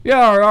Yeah,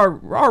 our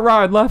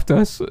ride left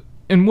us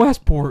in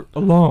Westport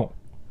alone.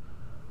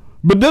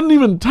 But didn't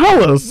even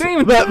tell us They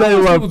didn't even that tell they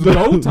us left. it was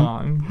go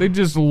time. They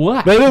just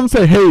left. They didn't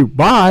say, hey,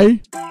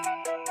 bye.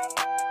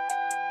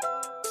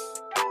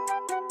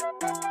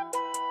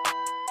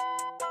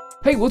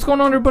 Hey, what's going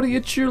on, everybody?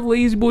 It's your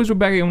Lazy Boys. We're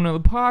back on another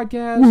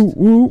podcast. Woo,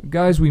 woo.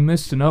 Guys, we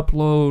missed an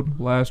upload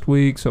last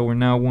week, so we're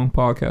now one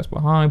podcast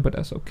behind, but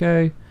that's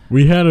okay.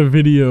 We had a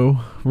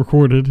video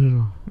recorded.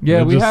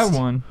 Yeah, It we just- had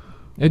one.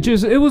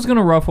 It was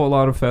gonna ruffle a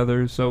lot of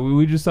feathers, so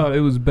we just thought it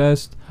was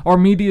best. Our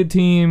media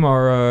team,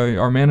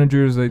 our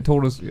managers, they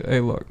told us,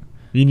 hey, look,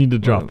 You need to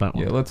drop that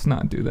one. Yeah, let's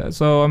not do that.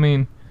 So I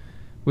mean,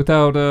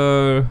 without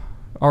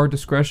our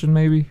discretion,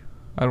 maybe,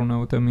 I don't know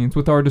what that means.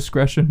 With our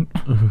discretion,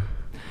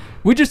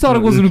 we just thought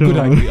it wasn't a good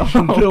idea.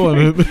 I'm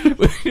killing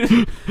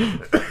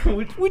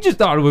it. we just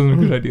thought it wasn't a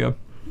good idea.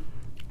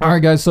 All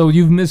right, guys. So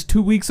you've missed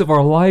 2 weeks of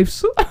our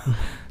lives.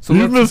 So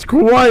You missed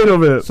quite a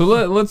bit. So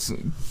let's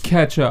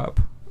catch up.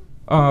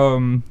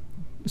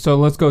 So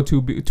let's go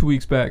 2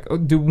 weeks back.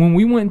 When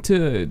we went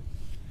to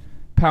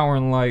Power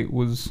and Light,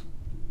 was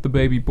the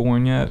baby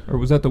born yet, or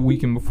was that the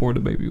weekend before the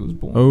baby was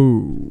born?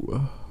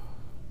 Oh.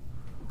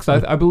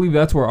 Because I believe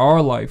that's where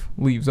our life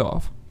leaves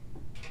off.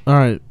 All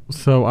right.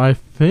 So I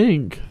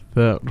think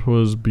that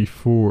was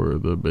before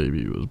the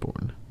baby was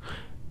born.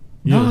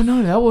 No,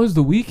 that was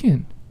the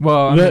weekend.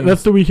 Well,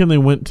 That's the weekend they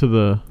went to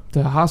the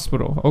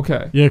hospital.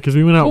 Okay. Yeah, because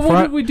we went out. Well,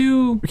 what did we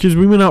do? Because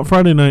we went out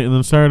Friday night, and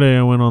then Saturday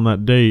I went on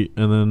that date,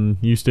 and then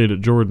you stayed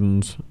at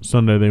Jordan's.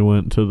 Sunday they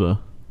went to the.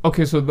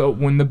 Okay, so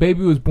when the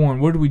baby was born,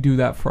 what did we do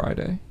that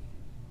Friday?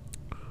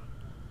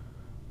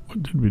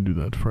 What did we do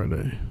that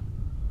Friday?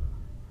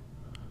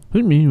 I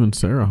think me, you, and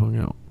Sarah hung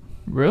out.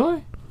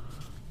 Really?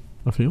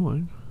 I feel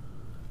like.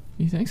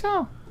 You think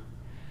so?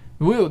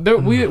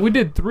 We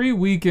did 3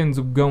 weekends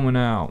of going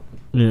out.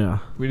 Yeah.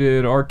 We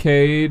did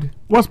arcade.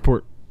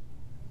 Westport.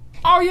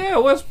 Oh yeah,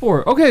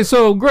 Westport. Okay,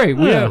 so great.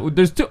 Yeah.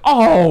 There's two.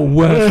 Oh,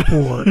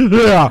 Westport.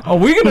 Yeah. Oh,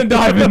 we're gonna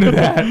dive into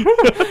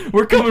that.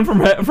 We're coming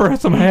for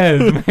some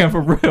heads, man,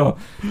 for real.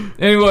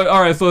 Anyway,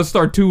 all right. So let's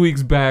start 2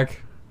 weeks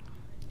back.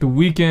 The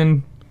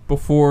weekend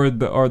before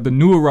the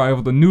new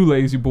arrival, the new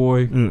lazy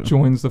boy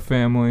joins the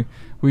family.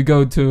 We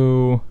go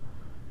to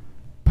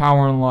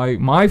Power and Light.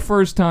 My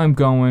first time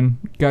going,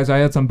 guys. I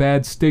had some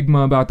bad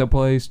stigma about the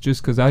place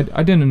just because I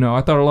didn't know.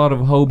 I thought a lot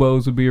of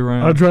hobos would be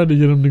around. I tried to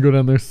get him to go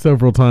down there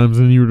several times,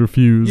 and you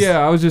refused.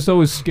 Yeah, I was just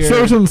always scared.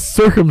 Certain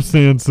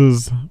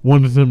circumstances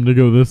wanted him to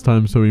go this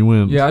time, so he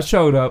went. Yeah, I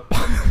showed up.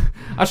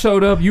 I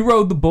showed up. You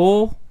rode the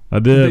bull. I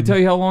did. Did they tell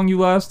you how long you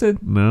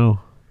lasted? No.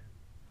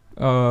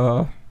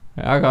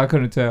 I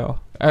couldn't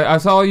tell. I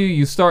saw you.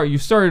 You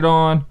started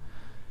on.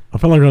 I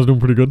felt like I was doing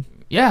pretty good.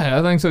 Yeah,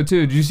 I think so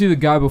too. Did you see the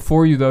guy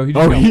before you though? He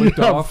just got he whipped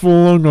got off.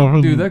 flung off.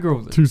 In Dude, that girl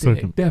was 2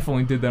 seconds.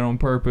 definitely did that on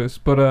purpose.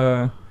 But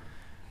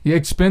yeah,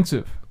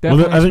 expensive. Well,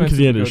 Definitely I think because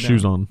he had expensive his to go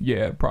shoes down. on.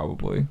 Yeah,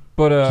 probably.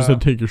 But She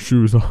said, "Take your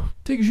shoes off."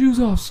 take your shoes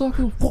off,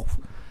 sucker. Woof.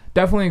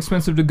 Definitely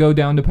expensive to go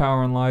down to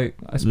Power and Light.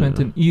 I spent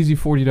an easy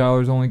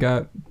 $40. Only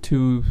got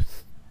 2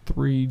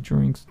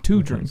 drinks,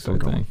 I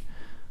think.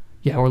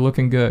 Yeah, we're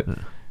looking good.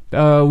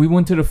 Yeah. We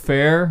went to the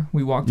fair.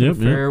 We walked to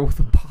the fair with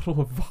a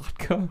bottle of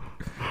vodka.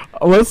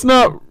 Let's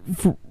not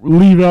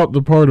leave out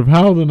the part of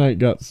how the night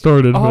got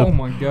started. Oh but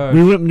my god!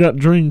 we went and got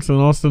drinks, and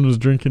Austin was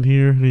drinking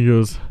here, and he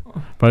goes,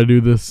 "If I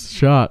do this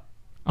shot,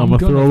 I'm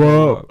gonna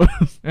throw up."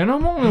 And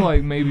I'm only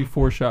like maybe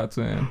 4 shots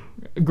in.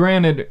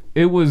 Granted,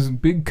 it was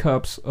big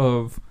cups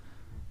of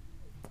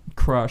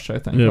Crush, I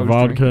think. Yeah, I was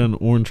vodka drinking. and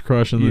Orange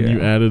Crush, and then you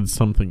Yeah. added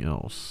something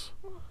else.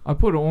 I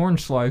put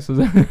orange slices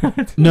in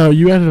it. No,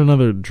 you added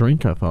another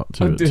drink, I thought,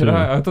 to it, Did too.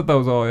 I thought that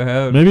was all I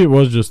had. Maybe it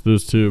was just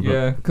those two. But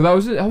Yeah, because I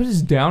was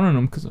just down on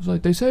them because I was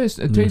like, they say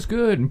it tastes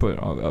good, but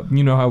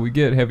you know how we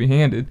get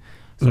heavy-handed,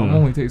 so I'm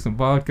only tasting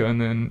vodka, and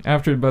then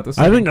after about the I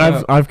second think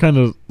cup, I've kind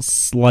of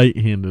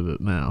slight-handed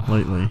it now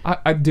lately.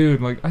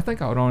 dude, like I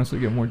think I would honestly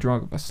get more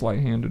drunk if I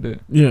slight-handed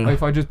it. Yeah. Like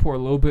if I just pour a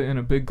little bit in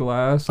a big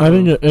glass. I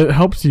think it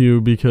helps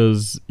you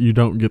because you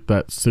don't get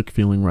that sick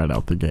feeling right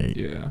out the gate.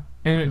 Yeah,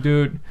 and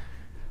dude,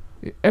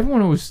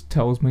 everyone always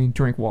tells me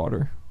drink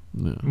water,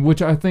 Yeah.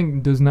 which I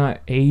think does not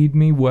aid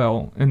me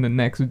well in the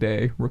next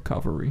day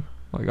recovery.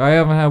 Like I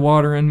haven't had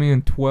water in me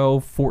in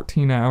 12,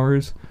 14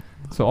 hours,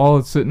 so all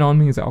that's sitting on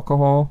me is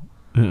alcohol.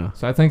 Yeah.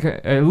 So I think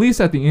at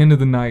least at the end of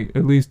the night,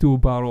 at least do a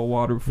bottle of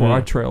water before I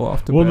trail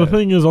off to bed. Well, the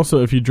thing is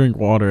also if you drink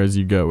water as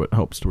you go, it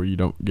helps to where you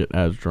don't get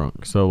as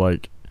drunk. So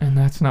like. And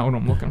that's not what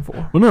I'm looking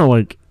for. Well, no,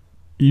 like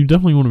you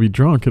definitely want to be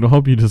drunk. It'll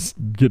help you to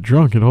get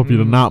drunk. It'll help you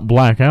to not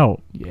black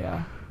out.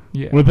 Yeah.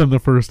 Yeah. Within the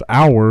first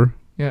hour.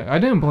 Yeah, I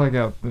didn't black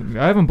out.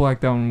 I haven't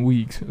blacked out in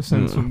weeks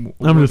since. I'm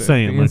just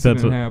saying, the like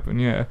that's what happened.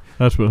 Yeah.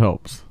 That's what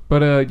helps.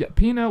 But yeah,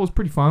 P&L was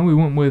pretty fun. We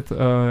went with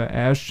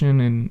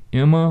Ashton and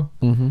Emma.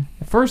 Mm-hmm.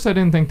 At first, I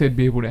didn't think they'd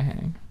be able to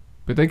hang,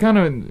 but they kind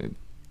of.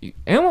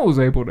 Emma was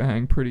able to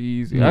hang pretty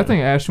easy. Yeah. I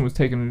think Ashton was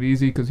taking it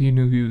easy because he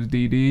knew he was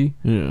DD.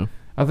 Yeah.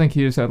 I think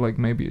he just had like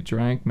maybe a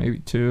drink, maybe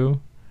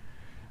 2.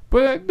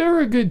 But they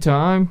were a good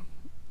time.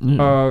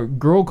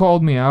 Girl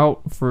called me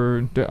out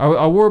for.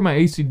 I wore my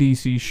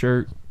AC/DC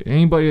shirt.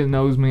 Anybody that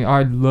knows me,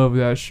 I love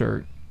that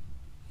shirt.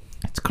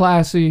 It's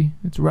classy.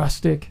 It's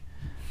rustic.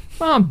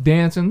 Well, I'm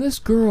dancing. This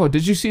girl.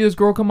 Did you see this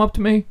girl come up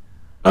to me?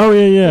 Oh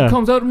yeah.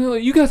 Comes up to me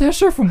like, "You got that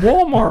shirt from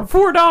Walmart,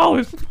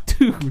 $4,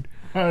 dude."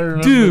 I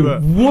remember Dude,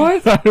 that.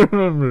 what? I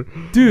remember.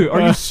 Dude, are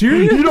you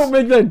serious? You don't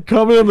make that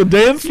comment on the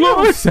dance You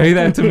floor? don't say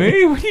that to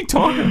me. What are you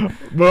talking about?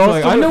 But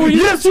Like, I know what you-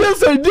 Yes,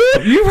 I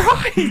did. You're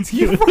right.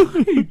 You're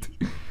right.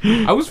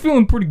 I was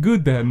feeling pretty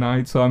good that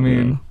night, so I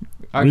mean,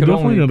 I We could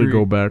definitely only got to agree.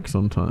 go back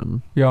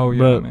sometime. Yo, yeah,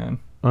 but- man.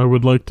 I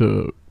would like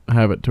to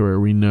have it to where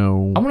we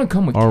know I'm gonna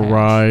come with our cash.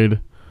 ride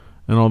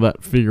and all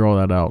that, figure all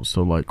that out,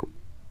 so like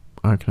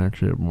I can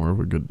actually have more of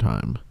a good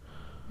time.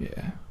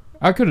 Yeah,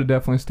 I could have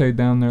definitely stayed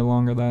down there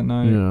longer that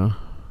night. Yeah.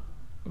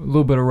 A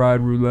little bit of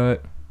ride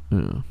roulette.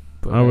 Yeah.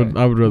 But I would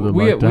rather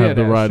we like had- to we have had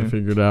the ride Ashton.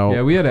 figured out.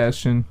 Yeah, we had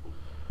Ashton.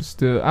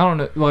 Still, I don't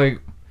know.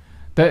 Like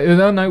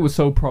that night was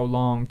so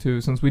prolonged too,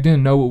 since we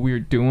didn't know what we were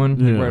doing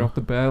like, Yeah. right off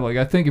the bat. Like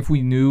I think if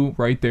we knew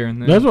right there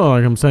and then, That's what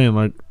like I'm saying.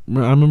 Like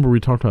I remember we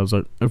talked about. I was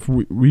like, if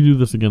we do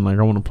this again, like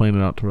I want to plan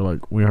it out to where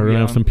like we are gonna Yeah.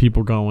 have some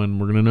people going.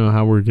 We're gonna know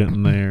how we're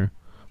getting there,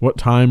 what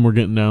time we're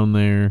getting down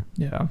there.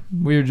 yeah,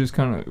 we were just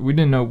kind of we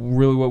didn't know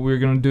really what we were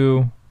gonna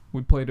do.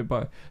 We played it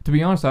by. To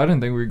be honest, I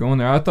didn't think we were going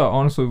there. I thought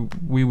honestly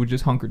we would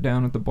just hunker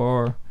down at the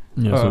bar.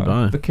 Yeah, so did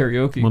I. The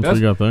karaoke. Once we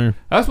got there.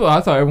 That's what I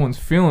thought everyone's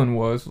feeling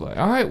was like,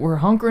 all right, we're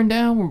hunkering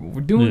down,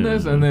 we're doing Yeah.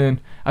 this, and then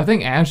I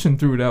think Ashton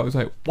threw it out. It was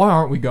like, why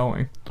aren't we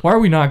going? Why are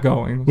we not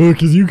going? Well,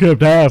 because you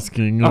kept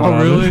asking. Oh,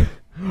 about really? it.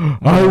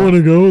 I want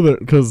to go there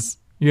because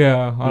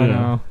Yeah, I Yeah.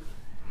 know.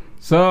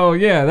 So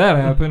yeah, that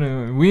happened,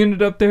 and we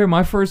ended up there.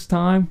 My first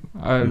time,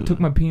 I took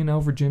my P&L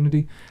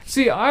virginity.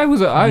 See,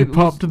 you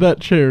popped that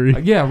cherry.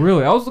 yeah,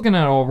 really. I was looking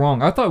at it all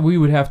wrong. I thought we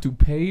would have to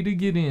pay to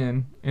get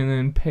in and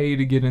then pay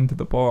to get into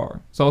the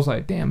bar. So I was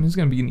like, damn, this is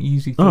gonna be an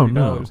easy $30. Oh,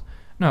 no.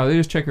 No, they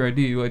just check your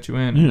ID, let you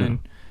in, Yeah. and then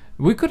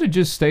we could have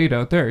just stayed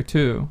out there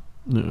too.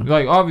 Yeah.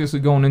 Like obviously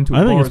going into a I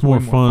bar think it's is more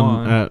way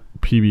fun at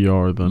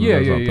PBR than yeah,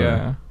 it is yeah, out there.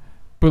 yeah.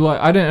 But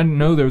like I didn't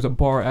know there was a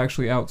bar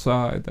actually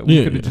outside that we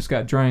Yeah, could have yeah. just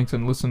got drinks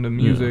and listened to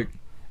music.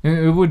 And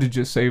it would have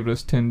just saved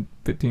us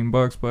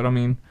 $10-15, but I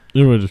mean,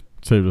 It would just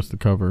saved us the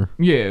cover.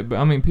 yeah, but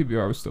I mean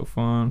PBR was still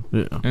fun.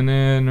 Yeah. And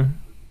then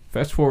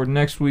fast forward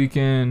next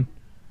weekend,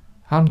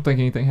 I don't think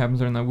anything happens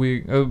during that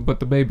week, but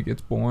the baby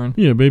gets born.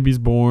 Yeah, baby's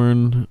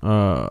born.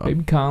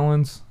 Baby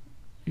Collins.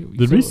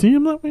 Did we see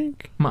him that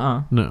week?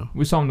 No.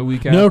 We saw him the week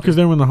after. No, because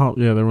they were in the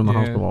they were in the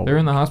hospital. All They're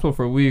in the week. hospital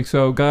for a week.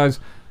 So guys,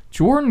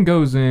 Jordan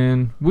goes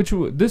in,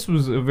 this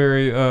was a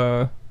very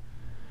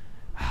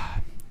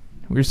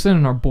we were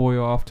sending our boy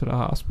off to the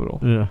hospital.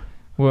 Yeah.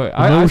 Well,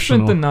 I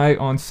spent the Emotional. night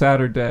on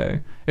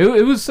Saturday.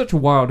 It was such a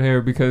wild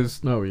hair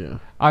because Oh yeah.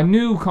 I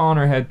knew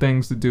Connor had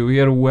things to do. He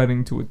had a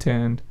wedding to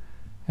attend.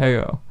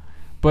 Heyo.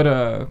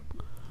 But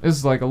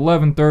it's like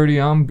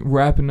 11:30. I'm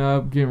wrapping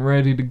up, getting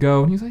ready to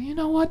go, and he's like, "You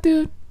know what,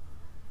 dude?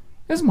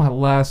 This is my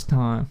last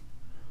time.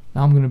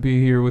 I'm gonna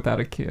be here without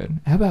a kid.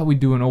 How about we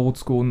do an old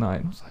school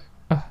night?" I was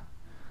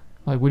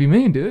like, what do you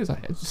mean, dude? He's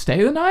like,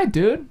 stay the night,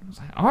 dude. I was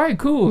like, all right,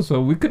 cool.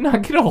 So we could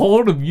not get a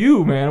hold of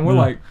you, man. And we're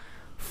like,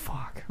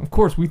 fuck. Of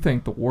course, we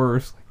think the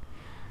worst.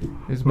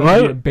 Is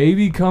a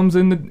baby comes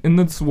in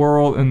this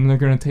world and they're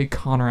gonna take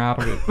Connor out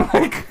of it.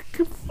 Like,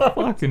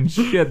 fucking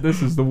shit.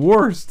 This is the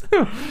worst.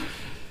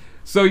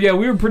 So yeah,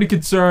 we were pretty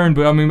concerned,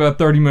 but I mean, about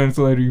 30 minutes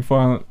later, you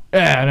finally,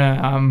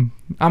 I'm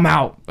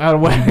out of the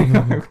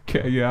way.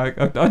 Okay, yeah,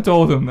 I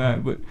told him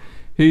that, but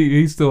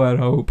he still had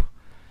hope.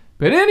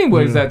 But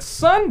anyways, that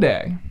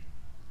Sunday,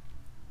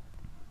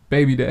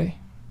 baby day,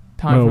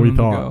 time for him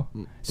to go.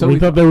 So we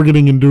thought they were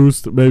getting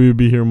induced. Baby would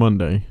be here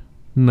Monday.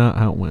 Not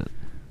how it went.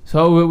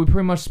 So we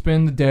pretty much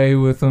spend the day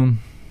with them.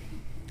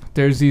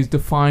 There's these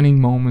defining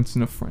moments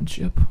in a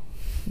friendship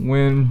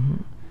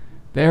when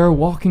they're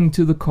walking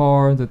to the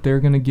car that they're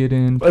gonna get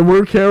in, And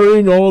we're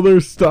carrying all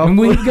their stuff. and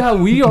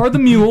we are the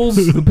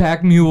mules, the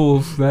pack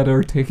mules that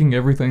are taking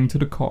everything to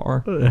the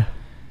car.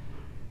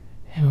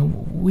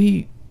 And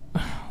we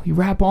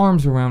wrap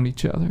arms around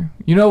each other.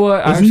 You know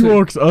what? As he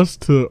walks us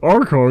to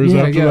our cars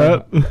after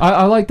that.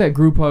 I like that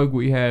group hug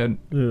we had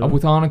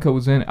with Annika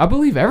was in it. I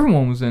believe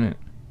everyone was in it.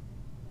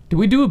 Did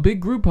we do a big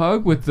group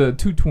hug with the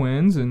two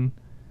twins? And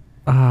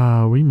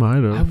we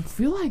might I have.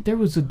 feel like there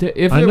was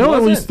a I know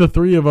at least the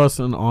three of us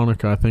and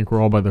Annika, I think, were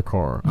all by the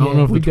car. I don't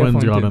know if the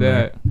twins got in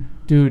there.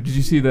 Dude, did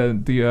you see the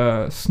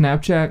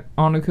Snapchat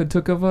Annika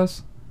took of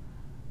us?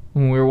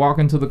 When we were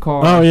walking to the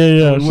car. Oh,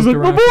 yeah. We She's looked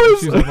like, my around, boys!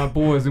 She's like, my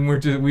boys.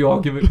 And we all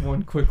give it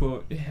one quick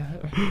look. Yeah.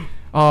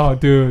 Oh,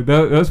 dude.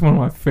 That's one of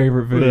my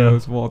favorite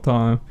videos of all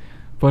time.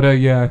 But,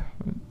 yeah.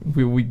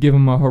 We give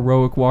him a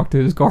heroic walk to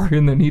his car,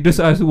 and then he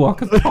decides to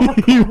walk us to our car.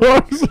 He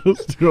walks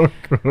us to our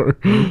car.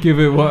 Give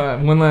it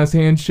one last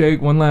handshake,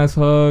 one last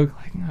hug.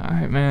 Like, all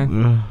right,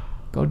 man.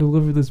 Go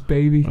deliver this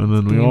baby. And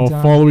then It's we game all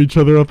time. follow each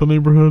other out the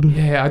neighborhood.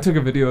 Yeah, I took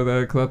a video of that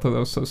because I thought that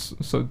was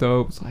so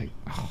dope. It's like,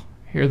 oh,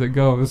 here they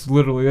go. This is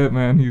literally it,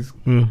 man. He's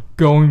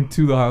going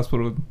to the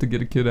hospital to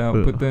get a kid out.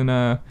 Yeah. But then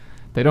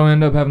they don't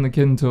end up having the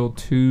kid until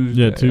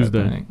Tuesday. Yeah,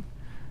 Tuesday. I think.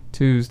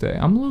 Tuesday.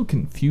 I'm a little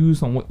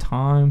confused on what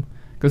time.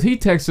 Because he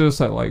texted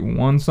us at like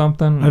 1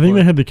 something. I think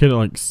they had the kid at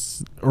like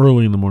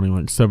early in the morning,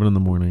 like 7 in the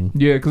morning.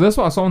 Yeah, because that's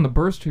what I saw in the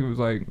burst. He was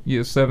like,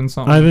 7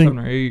 something, I think, 7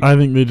 or 8. I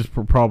think they just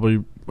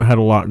probably had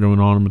a lot going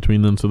on in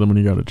between then. So then when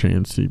he got a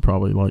chance, he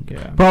probably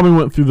probably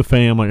went through the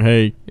fam like,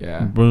 hey,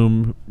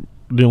 boom,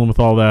 dealing with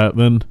all that.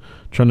 Then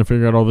trying to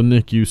figure out all the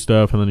NICU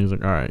stuff. And then he's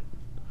like, all right.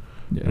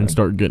 Yeah. And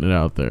start getting it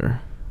out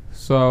there.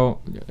 So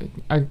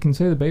I can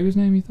say the baby's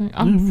name, you think?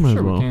 I'm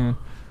sure we can.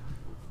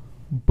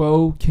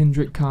 Bo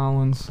Kendrick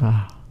Collins.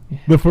 Yeah.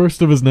 The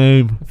first of his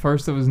name. The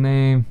first of his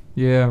name.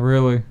 Yeah,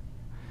 really.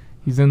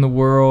 He's in the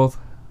world,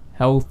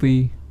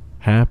 healthy,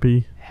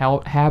 happy,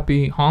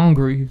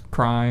 hungry,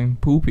 crying,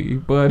 poopy.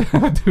 But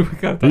dude, we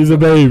got he's a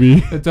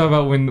baby. Let's talk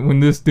about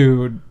when this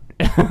dude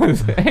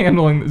was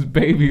handling this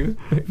baby,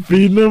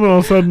 feeding him, and all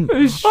of a sudden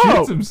he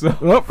shits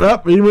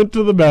himself. He went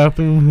to the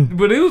bathroom.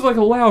 But it was like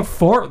a loud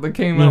fart that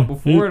came out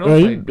before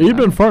it. He'd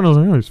been farting. I was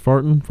like, oh, he's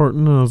farting,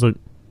 and I was like,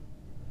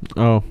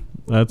 oh.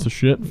 That's a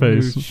shit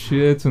face. Dude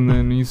shits, and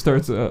then he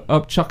starts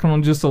up chucking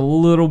on just a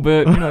little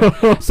bit. You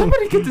know,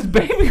 somebody get this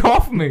baby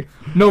off of me.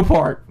 No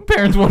part.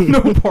 Parents want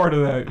no part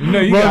of that. You know,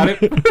 you got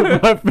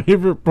it. My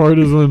favorite part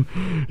is when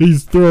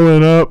he's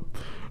throwing up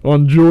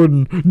on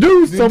Jordan.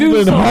 Do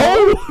something,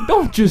 ho!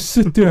 Don't just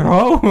sit there,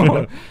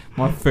 ho!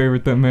 My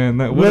favorite, that man.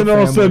 Then all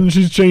of a sudden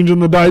she's changing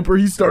the diaper.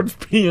 He starts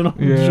peeing on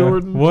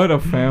Jordan. What a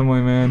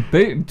family, man.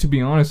 To be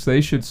honest,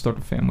 they should start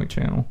a family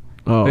channel.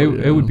 Oh,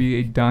 it would be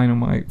a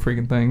dynamite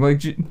freaking thing.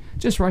 Like,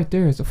 just right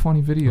there, it's a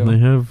funny video. And they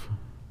have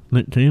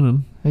Nick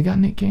Cannon. They got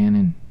Nick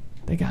Cannon.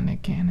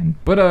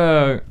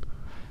 But,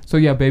 so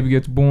yeah, baby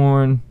gets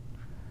born.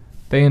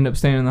 They end up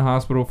staying in the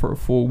hospital for a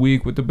full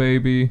week with the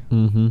baby.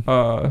 Mm-hmm.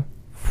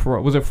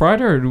 Was it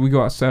Friday or did we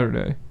go out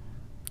Saturday?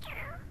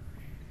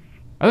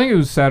 I think it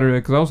was Saturday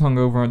because I was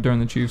hungover during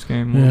the Chiefs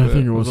game. Yeah, I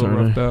think it was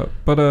Saturday. Roughed up.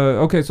 But,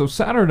 okay, so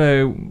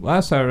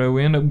last Saturday,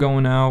 we ended up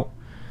going out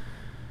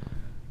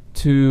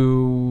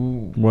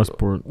to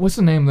Westport. What's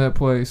the name of that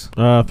place?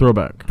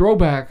 Throwback.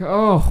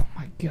 Oh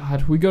my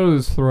God, we go to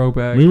this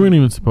Throwback. We weren't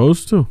even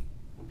supposed to.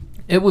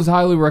 It was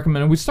highly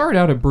recommended. We started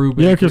out at Brew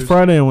Bakers. Yeah, because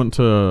Friday I went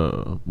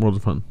to World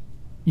of Fun.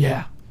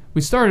 Yeah, we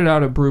started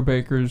out at Brew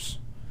Bakers,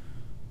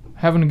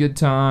 having a good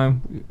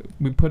time.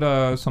 We put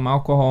some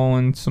alcohol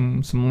and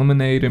some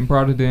lemonade and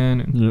brought it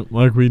in. And yep,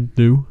 like we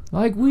do.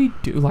 Like we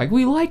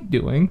like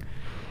doing.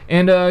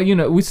 And,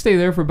 we stay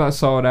there for about a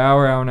solid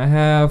hour and a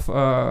half.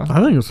 I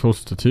think it was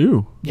close to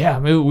 2. Yeah,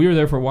 we were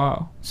there for a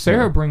while.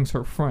 Sarah brings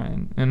her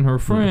friend, and her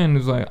friend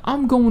is like,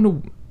 I'm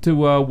going to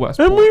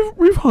Westport. And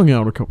we've hung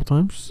out a couple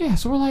times. Yeah,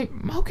 so we're like,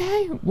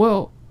 okay,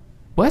 well,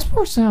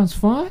 Westport sounds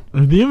fun.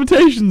 The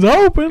invitation's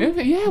open.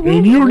 And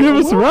you'll give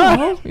us a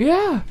ride.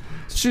 Yeah.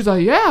 So she's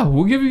like, yeah,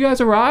 we'll give you guys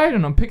a ride,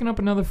 and I'm picking up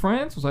another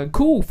friend. So I was like,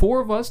 cool, 4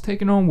 of us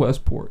taking on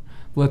Westport.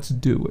 Let's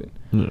do it.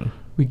 Yeah.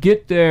 We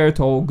get there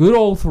to good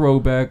old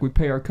Throwback. We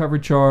pay our cover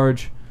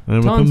charge.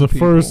 And within the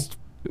first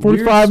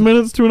 45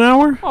 minutes to an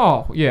hour?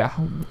 Oh, yeah.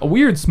 A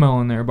weird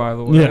smell in there, by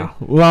the way. Yeah,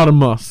 a lot of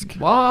musk.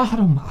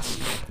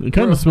 It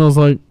kind of smells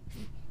like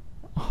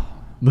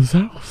this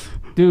house.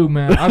 Dude,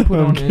 man, I put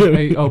on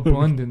an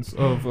abundance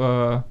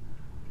of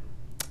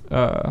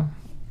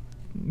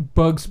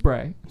bug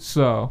spray.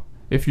 So,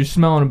 if you're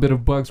smelling a bit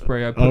of bug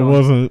spray, I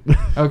wasn't.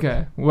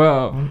 Okay.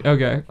 Well,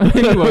 okay.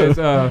 Anyways,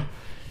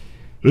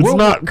 it's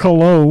not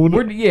cologne.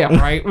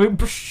 Right.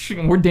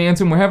 We're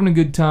dancing. We're having a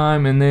good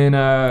time. And then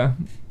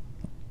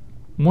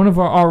one of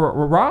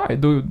our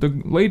ride,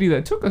 the lady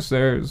that took us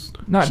there is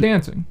not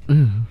dancing.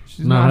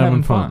 She's not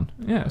having fun.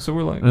 Yeah, so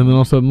we're like... And then all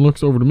of a sudden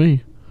looks over to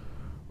me.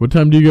 What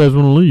time do you guys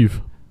want to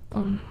leave?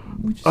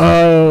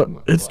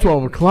 It's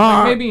 12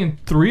 o'clock. Maybe in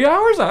 3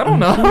 hours? I don't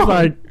know. She was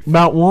like,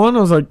 about 1. I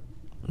was like,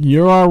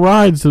 you're our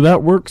ride, so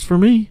that works for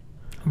me.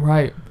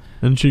 Right.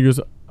 And she goes...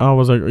 I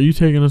was like, are you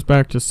taking us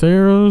back to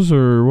Sarah's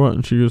or what?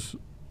 And she goes,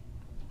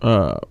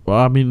 well,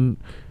 I mean,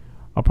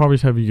 I'll probably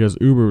just have you guys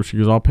Uber. She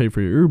goes, I'll pay for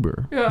your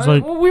Uber. Yeah,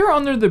 well, we were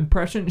under the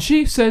impression,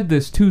 she said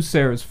this to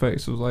Sarah's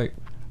face. It was like,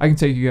 I can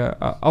take you guys,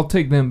 I'll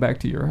take them back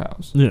to your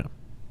house. Yeah.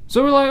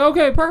 So we're like,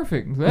 okay,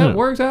 perfect. That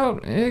works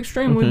out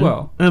extremely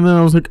well. And then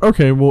I was like,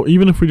 okay, well,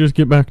 even if we just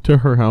get back to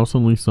her house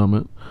in Lee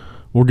Summit,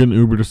 we'll get an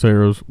Uber to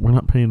Sarah's. We're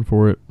not paying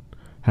for it.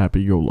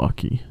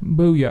 Happy-go-lucky.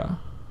 Booyah.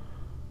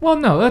 Well,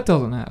 no, that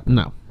doesn't happen.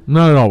 No.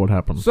 Not at all what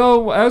happened.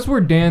 So, as we're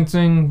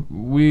dancing,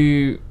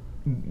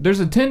 there's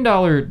a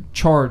 $10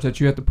 charge that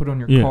you have to put on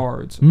your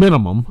cards.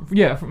 Minimum.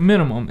 Yeah,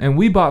 minimum. And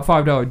we bought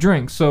 $5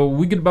 drinks. So,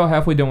 we get about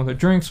halfway done with our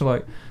drinks. So,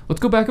 like, let's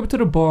go back up to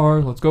the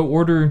bar. Let's go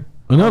order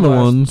another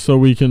one so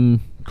we can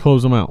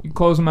close them out. You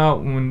close them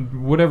out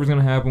when whatever's going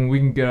to happen. We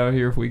can get out of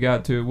here if we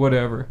got to,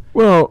 whatever.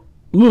 Well,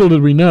 little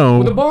did we know.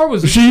 Well, the bar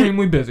was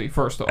extremely busy,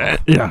 first off.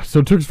 Yeah, so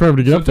it took us forever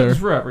to get up there. It took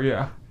us forever,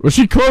 yeah. Well,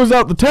 she closed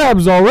out the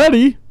tabs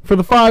already for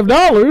the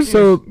 $5,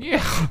 so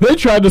they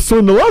tried to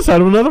swindle us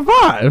out of another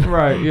 $5.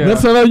 Right, yeah.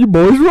 That's not how you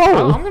boys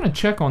roll. I'm going to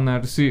check on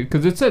that to see,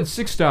 because it said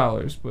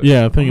 $6, but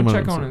yeah, I think I'm going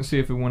to check on it and see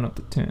if it went up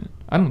to 10.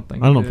 I don't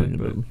think it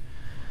did.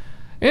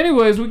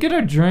 Anyways, we get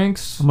our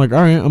drinks. I'm like,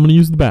 all right, I'm going to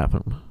use the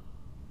bathroom.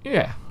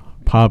 Yeah.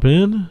 pop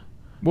in.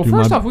 Well,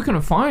 first off, we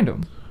couldn't find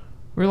them.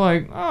 We're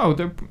like, oh,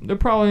 they're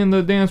probably in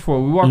the dance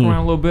floor. We walk around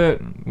a little bit,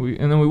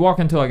 and then we walk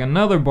into like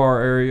another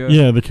bar area.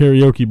 Yeah, the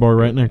karaoke bar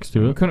right next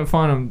to it. We couldn't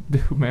find them.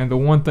 Dude, man, the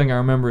one thing I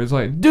remember is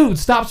like, dude,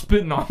 stop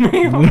spitting on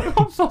me.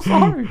 I'm so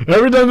sorry.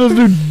 Every time this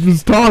dude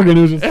was talking,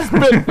 it was just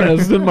spit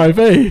fest in my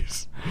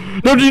face.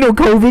 Don't you know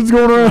COVID's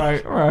going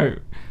around? Right.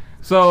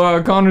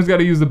 So Connor's got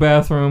to use the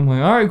bathroom.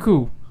 Like, all right,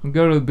 cool. We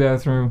go to the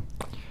bathroom.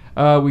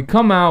 We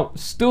come out,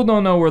 still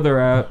don't know where they're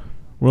at.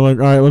 We're like,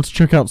 all right, let's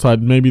check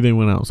outside. Maybe they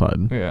went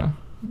outside. Yeah.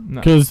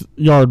 Because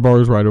Yard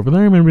Bar is right over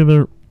there. Maybe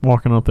they're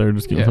walking out there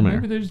just getting some air.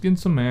 Maybe they're just getting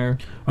some air.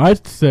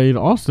 I'd say to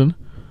Austin,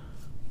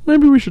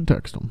 maybe we should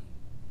text them.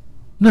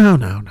 No.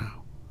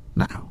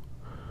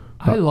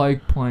 I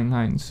like playing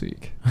hide and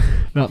seek.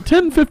 About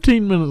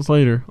 10-15 minutes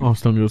later,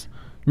 Austin goes,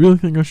 you really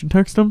think I should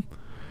text them?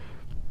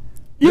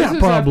 Yeah,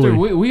 probably.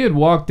 After we had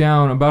walked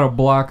down about a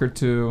block or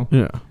two.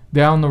 Yeah.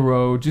 Down the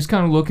road, just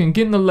kind of looking,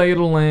 getting the lay of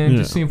the land,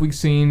 just seeing if we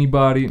see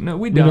anybody. No,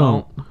 we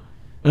don't.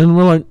 And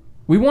we're like,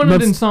 we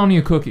wanted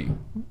Insomnia Cookie.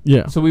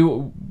 Yeah. So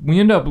we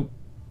end up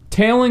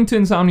tailing to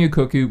Insomnia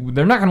Cookie.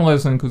 They're not going to let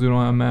us in because we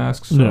don't have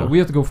masks. So we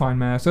have to go find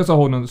masks. That's a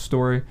whole nother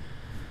story.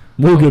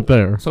 We'll get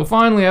there. So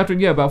finally, after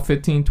about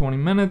 15-20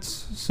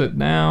 minutes, sit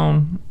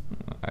down.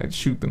 I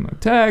shoot them a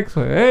text.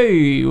 Like,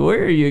 hey,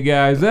 where are you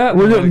guys at?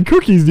 We're getting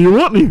cookies. Do you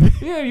want anything?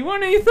 Yeah, you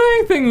want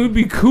anything? Think it would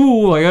be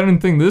cool. Like, I didn't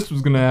think this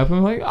was going to happen.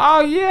 I'm like,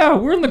 oh, yeah,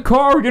 we're in the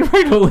car. We're getting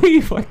ready to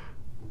leave. Like,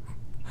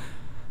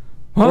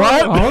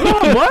 what? Hold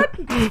on, what?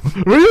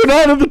 Were you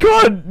not in the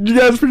car? Did you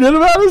guys forget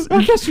about us?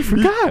 I guess you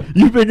forgot.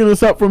 You picking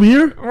us up from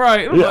here?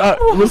 Right. Yeah,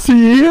 we'll see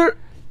you here.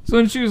 So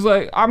then she was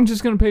like, I'm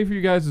just going to pay for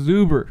you guys'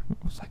 Uber.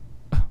 I was like,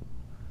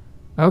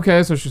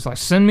 okay. So she's like,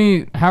 send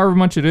me however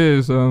much it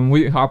is.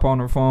 We hop on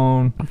her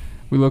phone.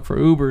 We look for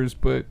Ubers.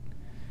 But,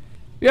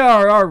 yeah,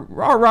 our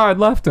ride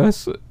left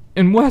us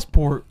in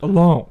Westport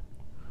alone.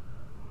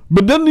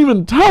 But didn't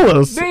even tell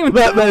us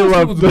that they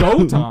left. It was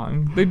go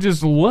time. They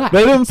just left.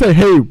 They didn't say,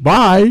 hey,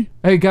 bye.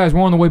 Hey, guys, we're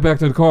on the way back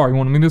to the car. You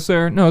want to meet us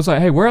there? No, it's like,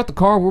 hey, we're at the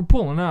car. We're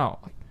pulling out.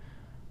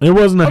 It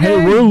wasn't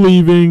hey, we're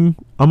leaving.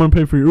 I'm going to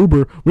pay for your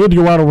Uber. We had to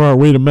go out of our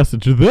way to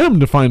message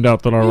them to find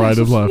out that our ride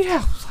is left.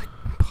 Yeah, I was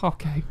like,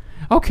 okay.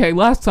 Okay,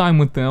 last time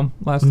with them.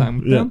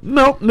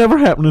 Nope, never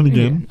happening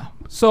again. Yeah.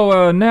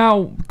 So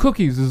now,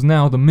 cookies is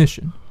now the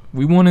mission.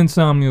 We want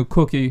Insomnia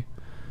Cookie.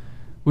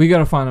 We got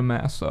to find a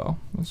mask, though.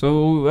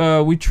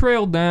 So we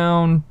trail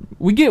down.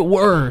 We get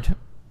word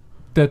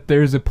that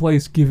there's a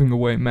place giving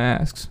away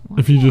masks.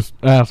 If you just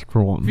ask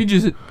for one. If you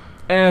just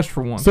ask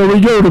for one. So we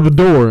go to the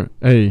door.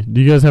 Hey,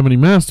 do you guys have any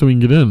masks so we can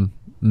get in?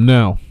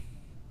 No.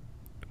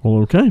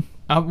 Well, okay.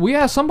 We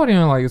asked somebody,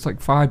 and it's like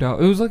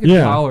 $5. It was like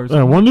 $1.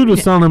 Yeah, one dude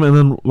was selling them, and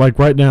then like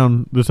right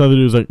down, this other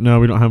dude was like,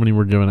 no, we don't have any.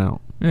 We're giving out.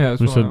 Yeah,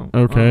 we said,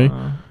 okay.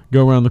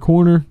 Go around the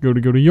corner. Go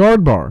to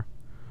Yard Bar.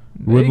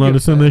 Wouldn't let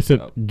us in. They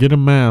said, get a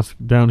mask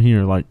down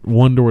here, like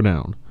one door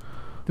down.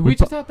 Did we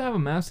just have to have a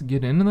mask to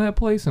get into that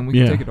place, and we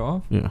can take it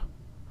off? Yeah.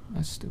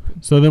 That's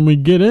stupid. So then we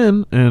get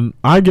in, and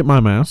I get my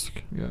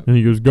mask. Yeah. And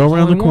he goes, go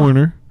around the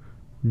corner,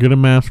 get a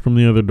mask from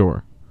the other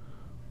door.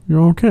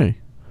 You're okay.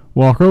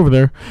 Walk over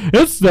there.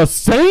 It's the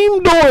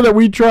same door that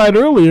we tried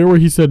earlier where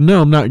he said,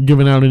 no, I'm not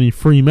giving out any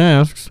free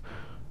masks.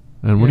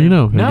 And what do you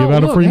know? They give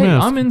out a free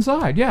mask. I'm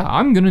inside. Yeah,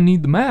 I'm going to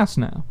need the mask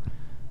now.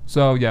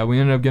 So, yeah, we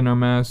ended up getting our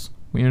masks.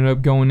 We ended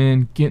up going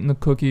in, getting the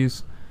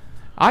cookies.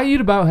 I eat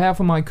about half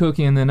of my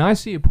cookie, and then I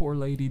see a poor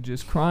lady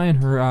just crying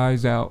her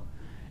eyes out.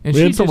 And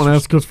we had someone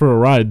ask us for a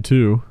ride,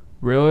 too.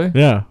 Really?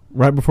 Yeah.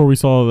 Right before we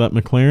saw that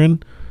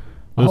McLaren.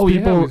 Those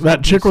people,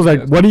 that chick was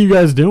like, what are you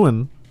guys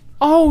doing?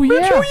 Oh, yeah.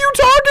 Bitch, who are you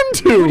talking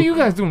to? What are you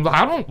guys doing?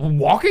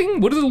 Walking?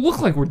 What does it look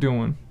like we're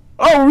doing?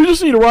 Oh, we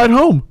just need a ride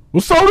home.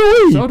 Well, so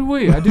do we. So do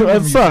we. I do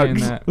remember you saying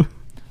that.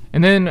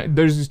 And then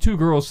there's these two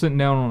girls sitting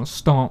down on a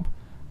stump,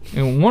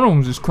 and one of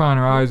them's just crying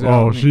her eyes out.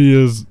 Oh, she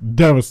is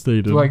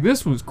devastated. Like,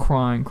 this was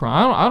crying.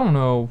 I don't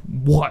know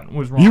what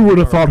was wrong. You would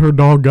have thought her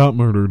dog got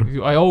murdered.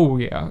 Oh,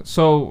 yeah.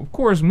 So, of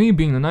course, me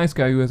being the nice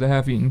guy who has a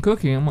half-eaten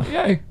cookie, I'm like,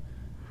 hey,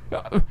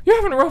 you're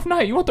having a rough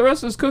night. You want the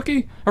rest of this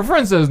cookie? Her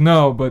friend says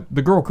no, but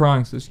the girl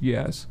crying says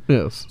yes.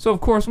 Yes. So,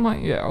 of course, I'm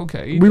like, yeah,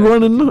 okay. We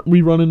run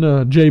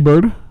into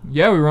Jaybird.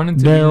 Yeah, we run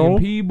into the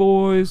EMP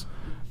boys.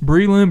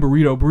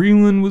 Burrito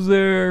Breland was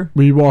there.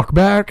 We walk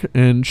back,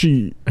 and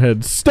she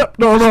had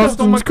stepped on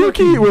Austin's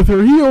cookie with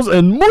her heels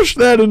and mushed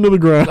that into the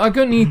ground. I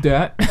couldn't eat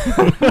that.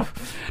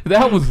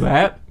 That was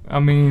that. I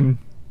mean,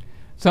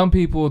 some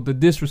people, the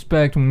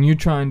disrespect when you're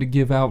trying to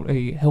give out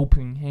a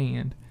helping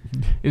hand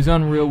is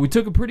unreal. We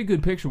took a pretty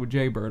good picture with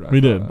Jaybird.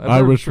 We did.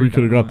 I wish we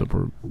could have got the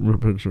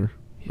picture.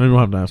 Maybe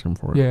we'll have to ask him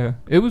for it. Yeah,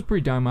 it was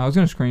pretty dynamite. I was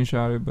going to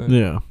screenshot it, but...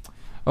 Yeah.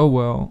 Oh,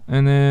 well.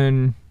 And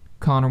then...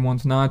 Connor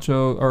wants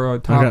tacos. I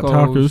got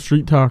tacos,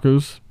 street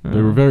tacos. Yeah.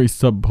 They were very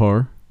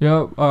subpar.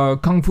 Yeah,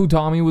 Kung Fu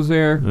Tommy was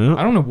there. Yep.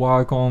 I don't know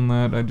why I call him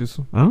that. I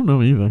don't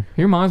know either.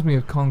 He reminds me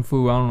of Kung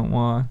Fu. I don't know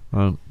why.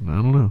 I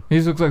don't know. He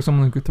just looks like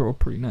someone who could throw a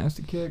pretty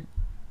nasty kick.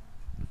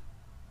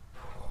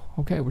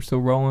 Okay, we're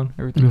still rolling.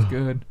 Everything's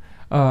good.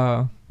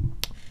 The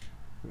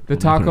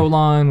taco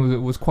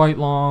line was quite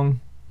long.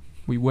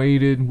 We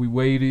waited,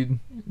 and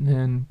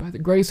then by the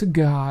grace of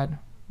God,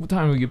 what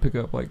time did we get picked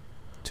up? Like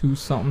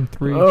 2-something,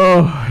 3?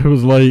 Oh, it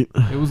was late.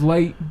 It was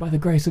late by the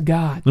grace of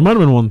God. It might have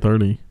been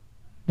 1:30.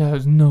 No,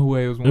 there's no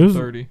way it was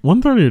 1:30.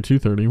 1:30 or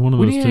 2:30, one of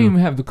those two. We didn't even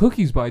have the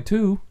cookies by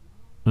 2.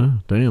 Oh,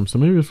 damn. So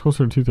maybe it was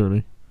closer to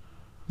 2:30.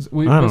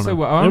 We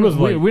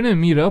didn't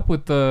meet up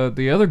with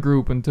the other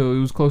group until it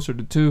was closer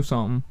to 2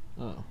 something.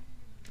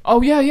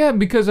 Oh yeah,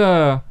 because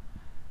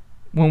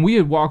when we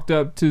had walked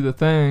up to the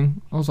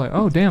thing, I was like,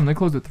 oh damn, they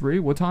closed at 3.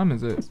 What time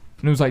is it?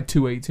 And it was like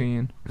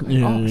 2:18.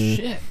 Like,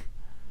 shit.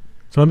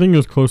 So I think it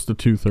was close to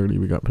 2:30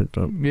 we got picked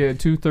up. Yeah,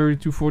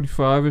 2:30,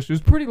 2:45ish. It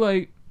was pretty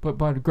late, but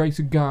by the grace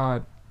of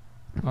God,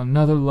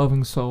 another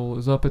loving soul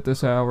is up at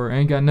this hour.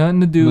 Ain't got nothing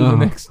to do the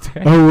next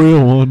day. A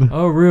real one.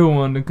 A real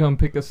one to come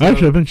pick us up.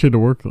 Actually, I think she had to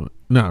work though.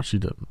 No, she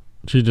didn't.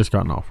 She just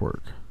gotten off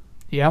work.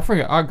 Yeah, I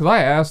forget. Because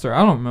I asked her.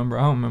 I don't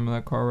remember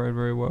that car ride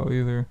very well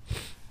either.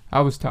 I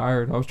was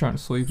tired. I was trying to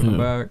sleep in the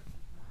back.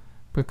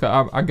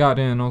 Because I got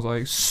in. I was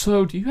like,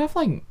 so do you have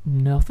like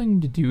nothing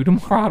to do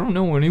tomorrow? I don't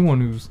know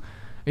anyone who's...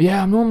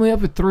 Yeah, I'm normally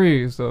up at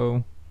 3.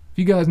 So if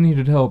you guys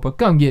needed help, I'll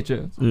come get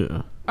you.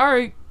 Yeah. All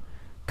right.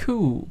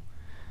 Cool.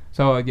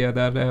 So yeah,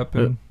 that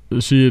happened.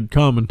 She had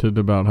commented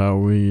about how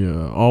we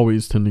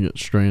always tend to get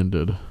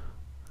stranded.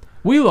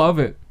 We love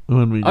it.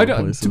 When we go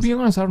places. To be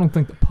honest, I don't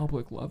think the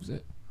public loves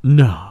it.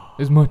 No.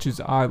 As much as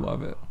I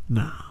love it.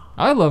 No.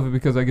 I love it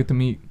because I get to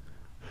meet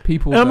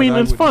people. I mean,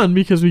 it's fun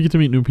because we get to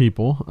meet new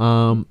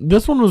people.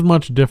 This one was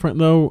much different,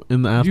 though,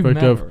 in the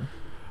aspect of...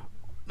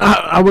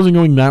 I wasn't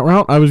going that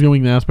route. I was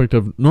going the aspect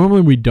of,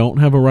 normally we don't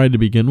have a ride to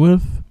begin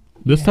with.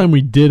 This time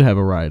we did have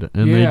a ride,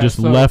 and they just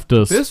left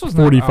us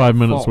 45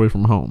 minutes away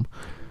from home.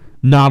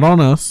 Not on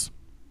us.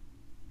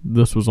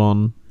 This was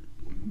on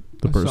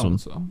the person.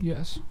 So,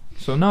 yes.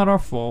 So not our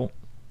fault.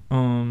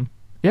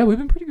 Yeah, we've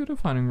been pretty good at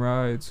finding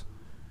rides.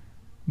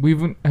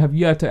 We have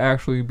yet to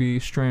actually be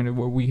stranded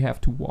where we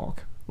have to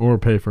walk. Or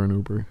pay for an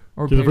Uber.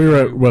 Because if we were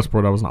at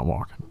Westport, I was not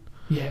walking.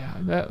 Yeah,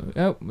 that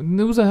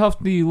it was a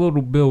hefty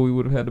little bill we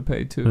would have had to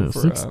pay too. Yeah,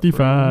 for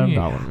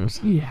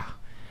 $65. Yeah.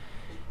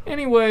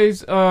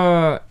 Anyways,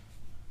 yeah,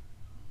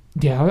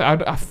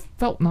 I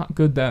felt not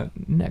good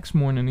that next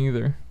morning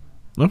either.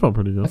 I felt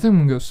pretty good. I think I'm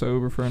gonna go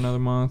sober for another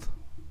month,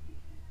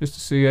 just to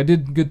see. I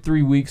did a good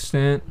 3 week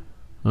stint.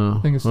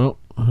 Oh, well,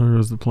 here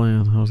was the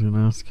plan. I was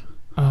gonna ask.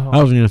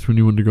 I was gonna ask when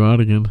you wanted to go out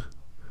again.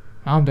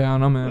 I'm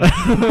down. I'm in.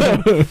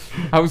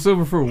 I was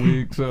sober for a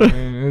week, so I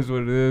mean, it is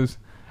what it is.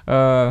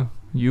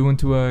 You went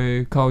to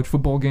a college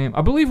football game.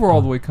 I believe we're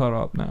all the way caught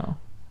up now.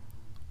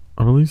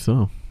 I believe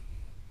so.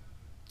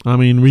 I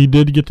mean, we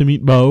did get to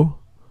meet Bo.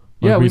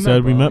 Like we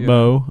said, we met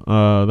Bo.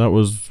 That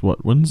was,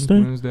 what, Wednesday?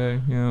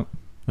 Wednesday, yeah.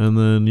 And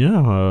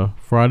then,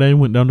 Friday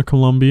went down to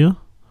Columbia.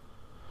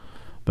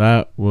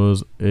 That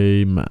was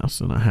a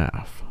mess and a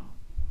half.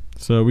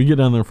 So we get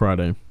down there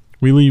Friday.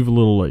 We leave a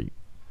little late.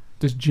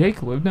 Does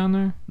Jake live down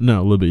there?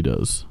 No, Libby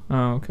does.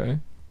 Oh, okay.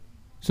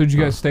 So did you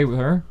guys stay with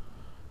her?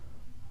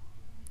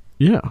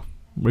 Yeah.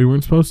 We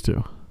weren't supposed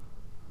to.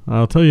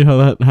 I'll tell you how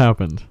that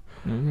happened.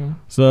 Okay.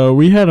 So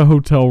we had a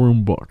hotel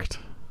room booked.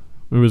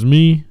 It was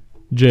me,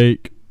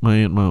 Jake, my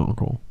aunt, and my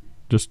uncle.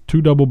 Just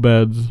 2 double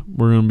beds.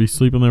 We're going to be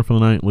sleeping there for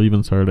the night,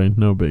 leaving Saturday.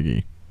 No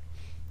biggie.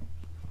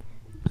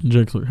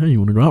 Jake's like, hey, you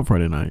want to go out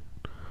Friday night?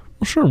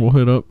 Well, sure, we'll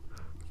hit up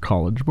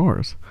college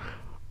bars.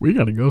 We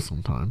got to go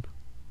sometime.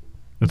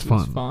 It's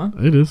fun. It's fun?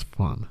 It is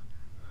fun.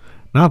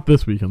 Not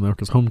this weekend, though,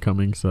 because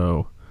homecoming,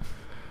 so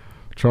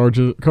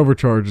cover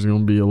charge is going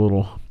to be a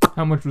little...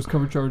 How much was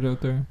cover charge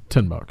out there?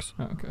 $10.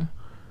 Oh, okay.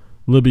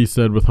 Libby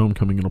said with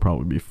homecoming it'll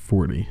probably be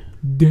 40.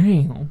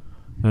 Damn.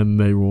 And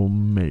they will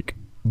make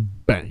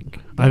bank.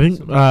 I think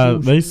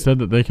they said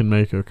that they can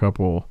make a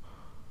couple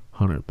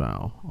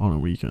 $100,000 on a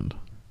weekend.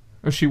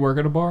 Does she work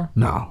at a bar?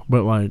 No,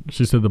 but like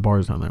she said, the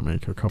bars down there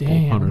make a couple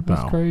 $100,000.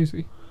 That's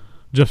crazy.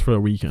 Just for a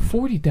weekend.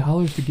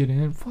 $40 to get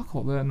in. Fuck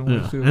all that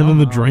noise. Yeah. And then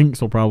the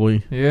drinks will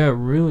probably... Yeah,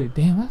 really.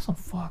 Damn, that's some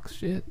fuck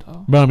shit,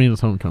 though. But I mean,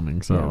 it's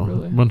homecoming, so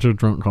really. A bunch of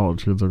drunk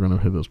college kids are going to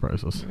hit those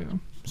prices. Yeah.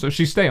 So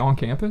she stay on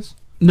campus?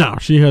 No,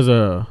 she has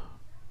a...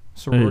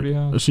 Sorority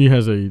house? She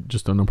has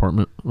just an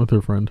apartment with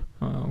her friend.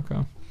 Oh,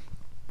 okay.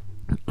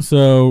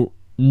 So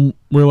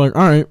we're like,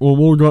 all right, well,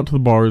 we'll go out to the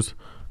bars,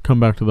 come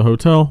back to the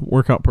hotel,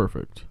 work out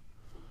perfect.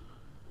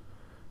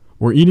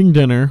 We're eating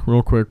dinner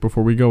real quick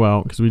before we go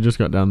out because we just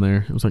got down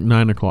there. It was like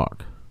 9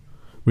 o'clock.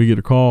 We get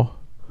a call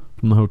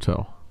from the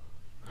hotel.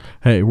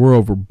 Hey, we're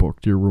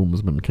overbooked. Your room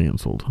has been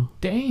canceled.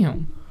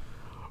 Damn.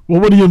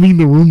 Well, what do you mean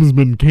the room has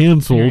been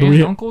canceled?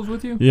 Your uncle's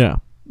with you? Yeah.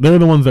 They're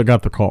the ones that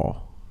got the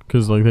call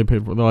because like they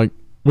paid for it. They're like,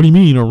 what do you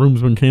mean our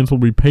room's been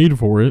canceled? We paid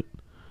for it.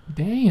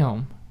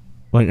 Damn.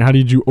 Like, how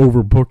did you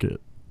overbook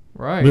it?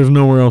 Right. There's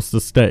nowhere else to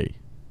stay.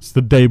 It's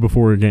the day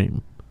before a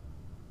game.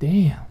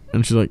 Damn.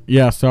 And she's like,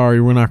 yeah,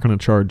 sorry, we're not going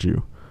to charge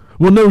you.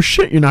 Well, no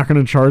shit, you're not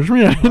going to charge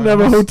me. I didn't have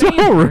a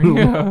hotel room.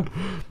 Yeah.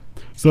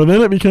 So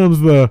then it becomes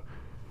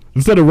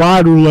instead of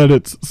ride roulette,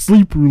 it's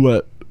sleep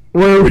roulette.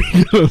 Where are we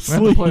going to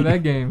sleep? We have to play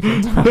that game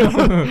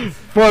sometime.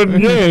 Fun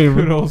game.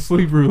 Good old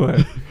sleep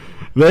roulette.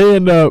 They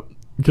end up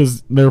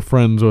because they're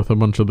friends with a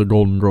bunch of the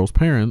Golden Girls'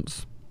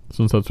 parents,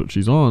 since that's what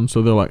she's on.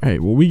 So they're like, hey,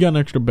 well, we got an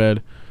extra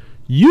bed.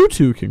 You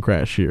two can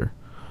crash here.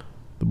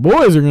 The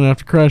boys are going to have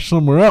to crash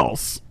somewhere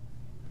else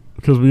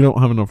because we don't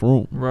have enough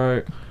room.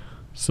 Right.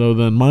 So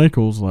then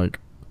Michael's like,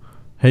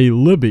 hey,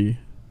 Libby,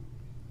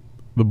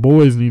 the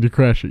boys need to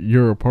crash at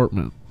your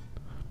apartment.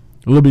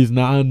 Libby's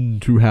none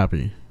too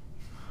happy.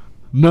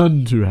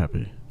 None too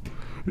happy.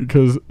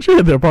 Because she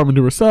had the apartment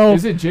to herself.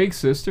 Is it Jake's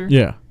sister?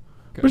 Yeah.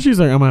 Okay. But she's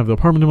like, I'm going to have the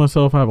apartment to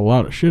myself. I have a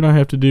lot of shit I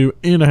have to do.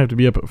 And I have to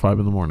be up at 5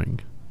 in the morning.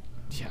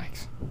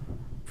 Yikes.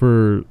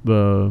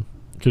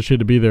 Because she had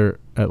to be there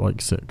at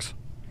like 6.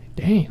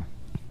 Damn.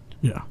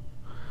 Yeah.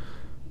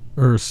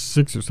 Or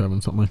 6 or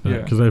 7, something like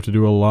that. Because I have to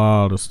do a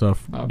lot of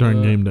stuff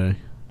during game day.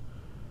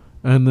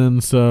 And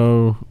then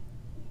so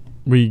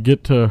we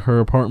get to her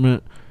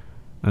apartment.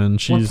 And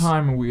she's... What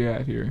time are we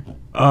at here?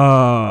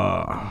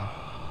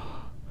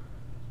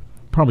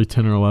 Probably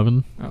 10 or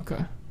 11.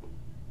 Okay.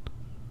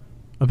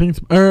 I think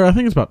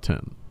it's about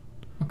 10.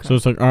 Okay. So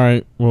it's like, all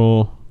right,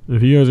 well,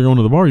 if you guys are going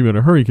to the bar, you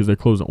better hurry because they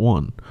close at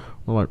 1.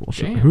 We're like, well,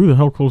 shit, who the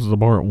hell closes the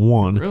bar at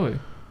 1? Really?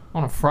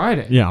 On a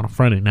Friday? Yeah, on a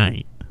Friday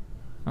night.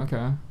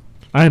 Okay.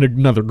 I had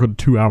another good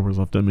 2 hours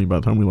left in me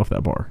by the time we left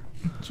that bar.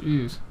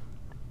 Jeez.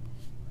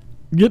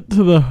 Get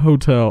to the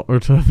hotel, or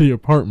to the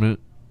apartment.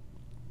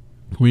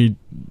 We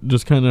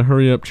just kind of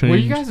hurry up, change. Were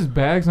you guys'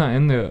 bags not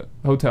in the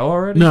hotel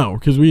already? No,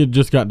 because we had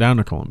just got down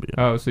to Columbia.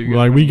 Oh, so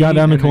you we got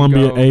down to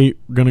Columbia at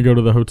 8, gonna go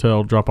to the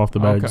hotel, drop off the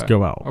bags,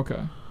 go out.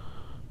 Okay.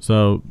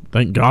 So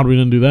thank God we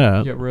didn't do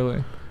that. Yeah,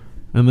 really.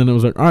 And then it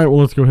was like, all right, well,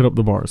 let's go hit up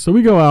the bar. So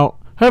we go out,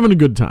 having a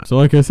good time. So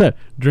like I said,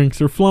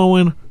 drinks are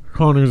flowing.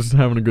 Connor's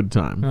having a good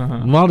time.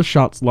 A lot of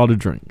shots, a lot of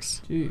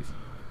drinks. Jeez.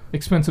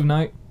 Expensive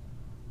night?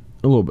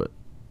 A little bit.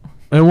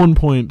 At one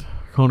point,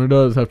 Connor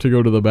does have to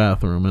go to the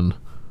bathroom and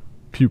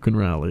puke and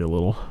rally a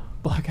little.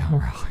 Blackout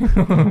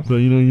rally. So,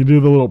 you do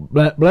the little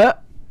blah, blah,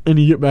 and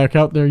you get back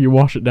out there, you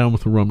wash it down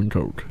with the rum and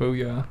Coke.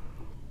 Booyah.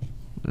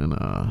 And,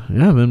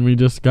 then we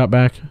just got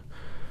back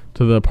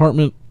to the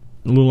apartment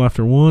a little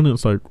after 1.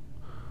 It's like,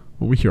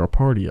 well, we hear a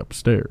party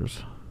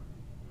upstairs.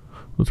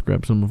 Let's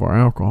grab some of our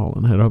alcohol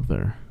and head up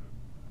there.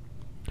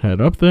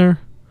 Head up there.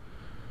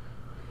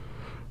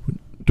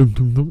 Dum,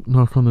 dum, dum,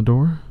 knock on the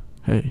door.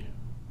 Hey,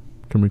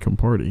 can we come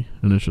party?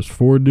 And it's just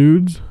 4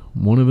 dudes.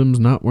 One of them's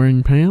not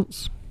wearing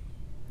pants.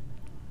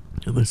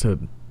 And they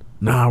said,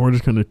 nah, we're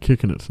just kind of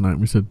kicking it tonight.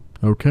 We said,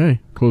 okay.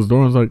 Closed the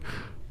door. I was like,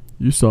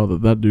 you saw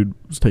that dude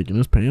was taking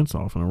his pants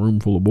off in a room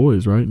full of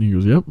boys, right? And he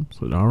goes, yep. I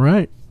said, all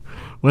right.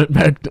 Went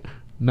back to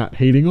not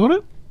hating on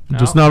it. No,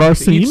 just not our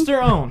scene. Each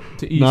their own.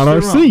 To each not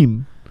our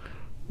scene.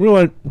 We're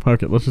like,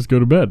 fuck it, let's just go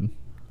to bed.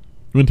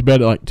 Went to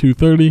bed at like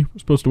 2:30. We're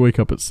supposed to wake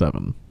up at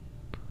 7.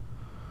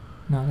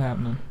 Not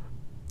happening.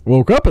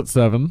 Woke up at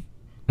 7.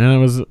 And I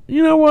was,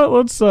 you know what?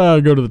 Let's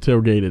go to the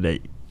tailgate at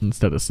 8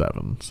 instead of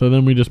 7. So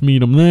then we just meet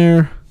them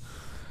there.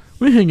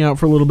 We hang out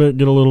for a little bit.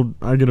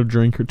 I get a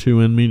drink or 2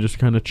 in me, just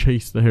kind of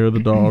chase the hair of the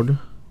dog.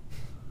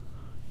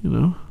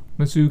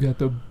 Mizzou got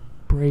the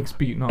brakes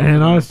beaten off.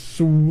 And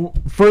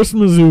first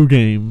Mizzou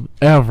game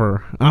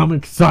ever. I'm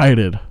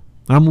excited.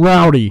 I'm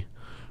rowdy.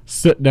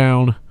 Sit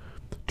down.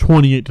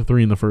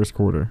 28-3 in the first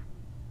quarter.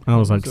 I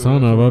was like,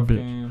 son of a bitch.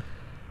 Game.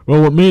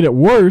 Well, what made it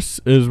worse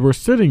is we're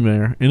sitting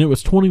there, and it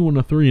was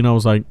 21-3, and I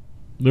was like,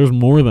 there's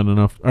more than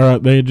enough. All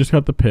right, they had just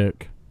got the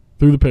pick.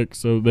 Threw the pick,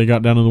 so they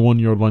got down to the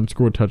 1-yard line,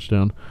 scored a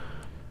touchdown.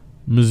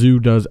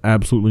 Mizzou does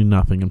absolutely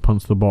nothing and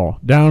punts the ball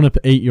down at the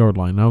 8-yard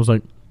line. And I was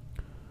like,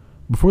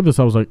 before this,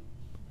 I was like,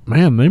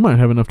 man, they might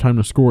have enough time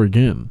to score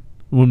again.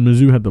 When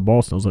Mizzou had the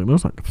ball, so I was like,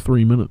 there's like 4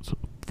 minutes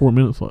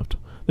left.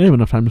 They have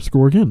enough time to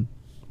score again.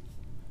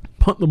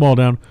 Punt the ball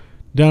down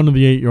to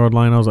the 8-yard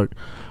line. I was like,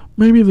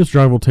 maybe this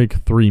drive will take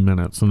 3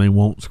 minutes and they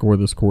won't score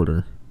this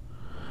quarter.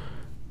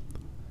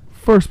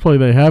 First play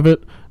they have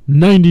it,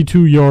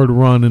 92-yard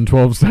run in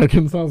 12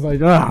 seconds. I was like,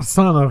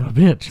 son of a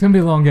bitch. It's going to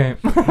be a long game.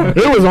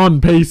 It was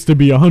on pace to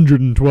be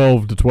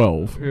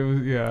 112-12. It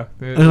was, yeah.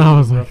 And I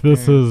was like,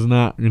 this is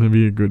not going to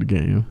be a good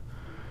game.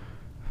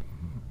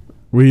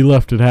 We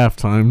left at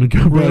halftime to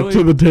go back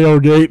to the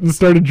tailgate and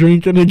started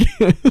drinking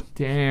again.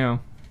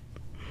 Damn.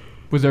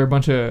 Was there a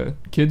bunch of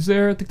kids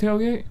there at the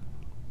tailgate?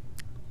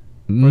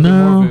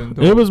 No,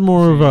 it was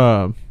more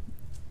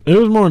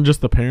of just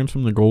the parents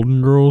from the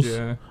Golden Girls.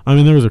 Yeah. I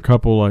mean, there was a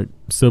couple like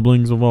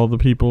siblings of all the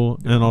people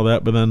and all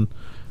that, but then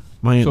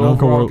my aunt and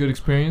uncle were good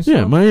experience.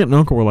 Yeah, my aunt and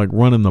uncle were like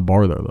running the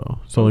bar there though,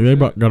 so like they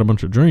got a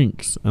bunch of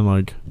drinks and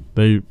like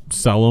they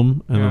sell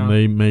them and then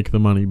they make the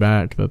money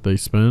back that they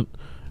spent,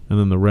 and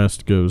then the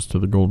rest goes to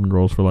the Golden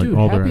Girls for like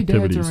all their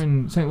activities. Dads are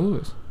in St.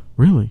 Louis.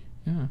 Really?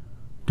 Yeah.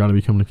 Got to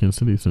be coming to Kansas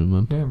City soon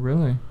then. Yeah,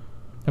 really.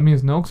 That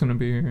means Nelk's gonna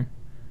be here.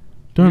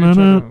 We gotta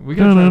try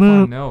to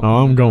find Nelk.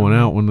 Oh, I'm going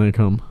out when they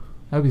come.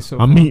 That'd be so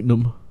I'm meeting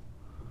them.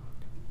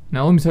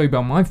 Now let me tell you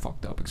about my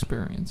fucked up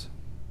experience.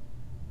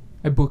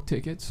 I booked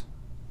tickets.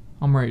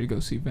 I'm ready to go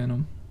see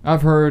Venom.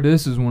 I've heard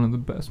this is one of the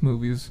best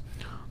movies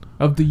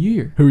of the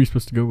year. Who are you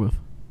supposed to go with?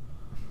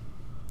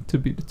 To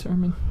be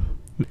determined.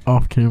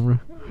 Off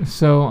camera.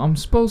 So I'm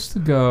supposed to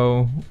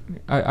go.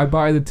 I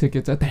buy the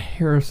tickets at the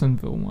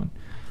Harrisonville one.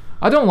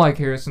 I don't like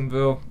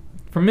Harrisonville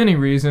for many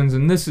reasons,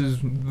 and this is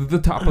the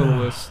top of the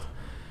list.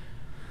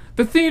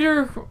 The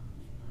theater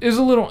is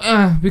a little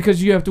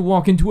because you have to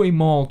walk into a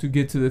mall to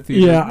get to the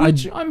theater.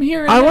 Yeah, I'm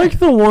hearing. I like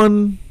the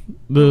one,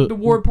 the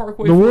Ward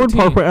Parkway. The Ward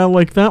Parkway. I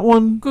like that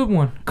one. Good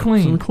one,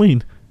 clean.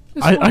 Clean.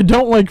 I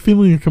don't like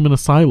feeling like I'm in a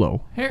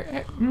silo.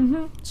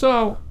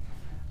 So,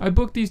 I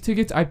book these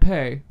tickets. I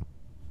pay.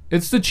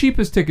 It's the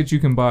cheapest tickets you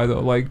can buy though.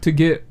 Like to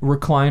get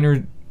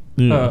recliner,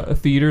 a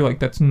theater like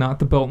that's not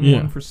the Belton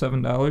one for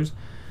 $7.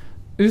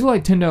 These are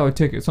like $10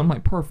 tickets. I'm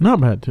like, perfect.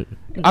 Not bad ticket.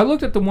 I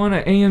looked at the one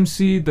at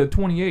AMC, the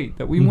 28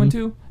 that we went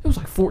to. It was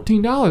like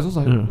 $14. I was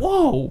like,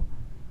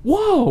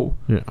 whoa.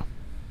 Yeah.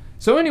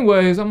 So,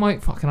 anyways, I'm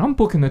like, fucking, I'm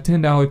booking the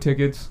 $10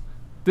 tickets.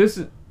 This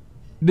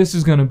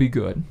is gonna be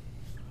good.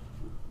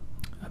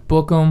 I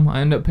book them. I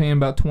end up paying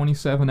about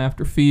 $27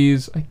 after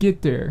fees. I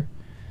get there.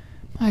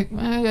 I'm like,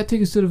 man, I got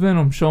tickets to the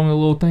Venom. Show me the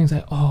little things.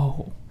 Like,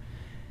 oh,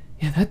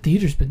 yeah, that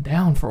theater's been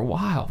down for a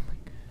while.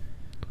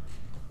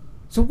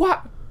 So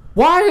what?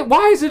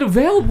 Why is it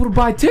available to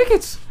buy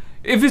tickets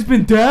if it's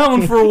been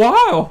down for a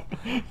while?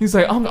 He's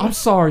like, I'm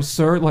sorry,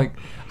 sir. Like,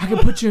 I can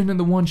put you into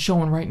the one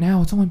showing right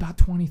now. It's only about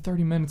 20,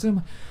 30 minutes. I'm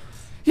like,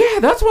 yeah,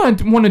 that's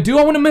what I want to do.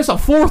 I want to miss a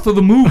fourth of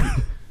the movie.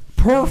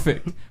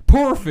 Perfect.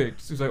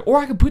 He's like, or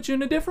I could put you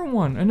in a different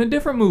one, in a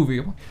different movie.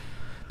 I'm like,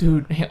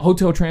 dude,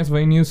 Hotel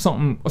Transylvania,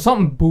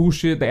 something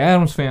bullshit. The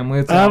Addams Family.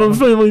 It's Addams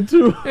Family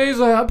too. Yeah, he's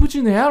like, I put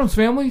you in the Addams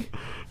Family.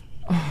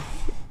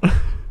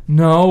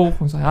 No.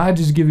 I was like, I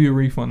just give you a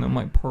refund. I'm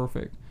like,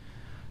 perfect.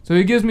 So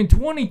he gives me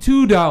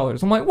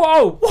 $22. I'm like,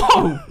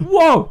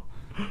 whoa.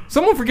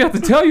 Someone forgot to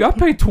tell you I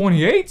paid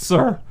 $28,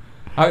 sir.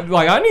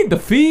 I need the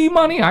fee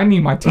money. I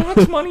need my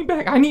tax money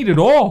back. I need it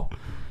all.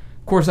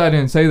 Of course, I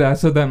didn't say that. I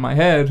said that in my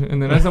head.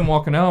 And then as I'm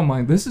walking out, I'm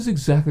like, this is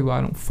exactly why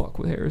I don't fuck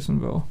with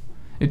Harrisonville.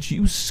 It's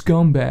you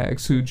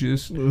scumbags who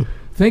just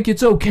think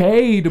it's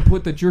okay to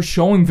put that you're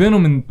showing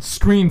Venom in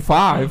Screen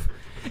 5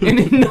 and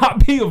it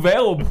not be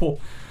available.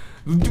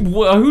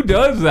 Who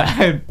does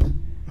that?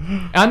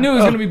 I knew it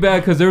was going to be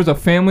bad because there was a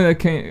family that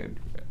came.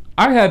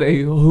 I had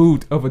a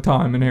hoot of a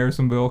time in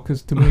Harrisonville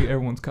because to me,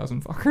 everyone's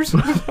cousin fuckers.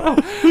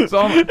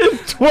 So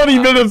it's 20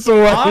 minutes away.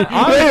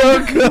 They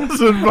are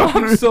cousin fuckers.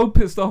 I'm so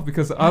pissed off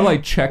because I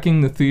like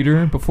checking the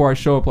theater before I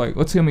show up. Like,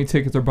 let's see how many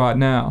tickets are bought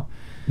now.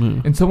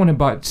 And someone had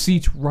bought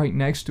seats right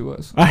next to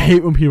us. I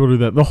hate when people do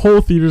that. The whole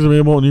theater's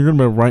available and you're going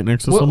to be right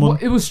next to someone. Well,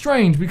 it was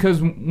strange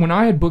because when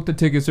I had booked the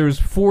tickets, there was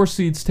 4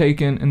 seats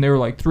taken and they were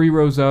like 3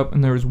 rows up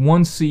and there was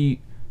 1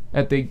 seat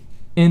at the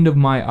end of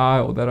my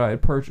aisle that I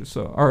had purchased,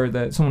 or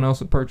that someone else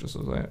had purchased. I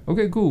was like,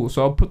 okay, cool.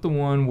 So I'll put the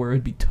one where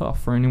it'd be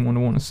tough for anyone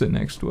to want to sit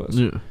next to us.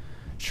 Yeah.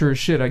 Sure as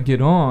shit, I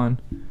get on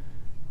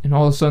and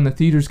all of a sudden the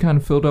theater's kind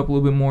of filled up a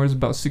little bit more. There's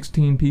about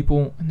 16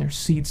 people and there's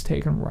seats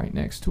taken right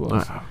next to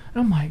us. And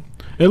I'm like,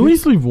 at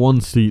least leave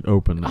 1 seat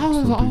open. I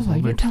was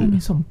like, you're telling me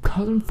some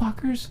cousin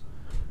fuckers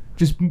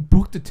just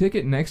booked a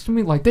ticket next to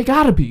me? Like, they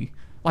gotta be.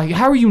 Like,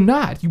 how are you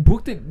not? You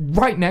booked it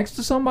right next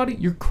to somebody?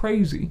 You're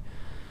crazy.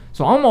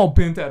 So I'm all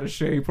bent out of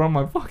shape. I'm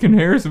like, fucking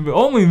Harrisonville.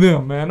 Only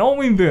them, man.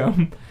 Only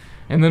them.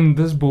 And then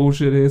this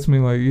bullshit hits me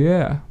like,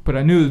 yeah. But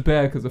I knew it was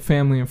bad because the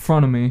family in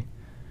front of me,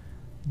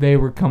 they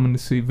were coming to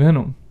see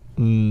Venom.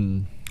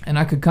 And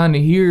I could kind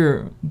of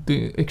hear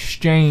the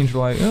exchange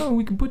like, oh,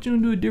 we can put you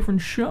into a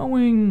different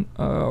showing,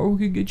 or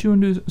we could get you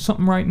into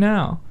something right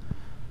now.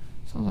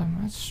 So I was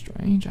like, that's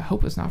strange. I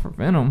hope it's not for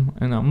Venom.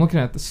 And I'm looking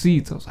at the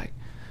seats. I was like,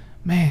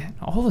 man,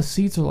 all the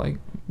seats are like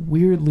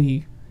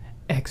weirdly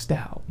X'd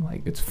out.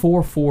 Like it's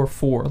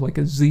 444, like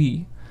a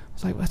Z. I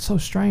was like, that's so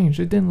strange.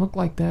 It didn't look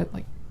like that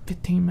like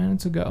 15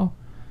 minutes ago.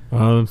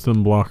 That's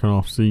them blocking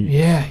off seats.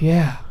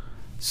 Yeah.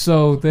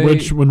 So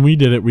which when we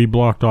did it, we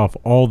blocked off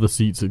all the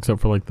seats except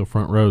for like the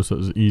front row, so it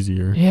was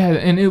easier. Yeah,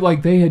 and it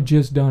like they had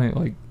just done it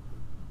like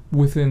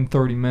within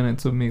 30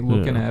 minutes of me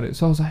looking at it.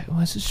 So I was like,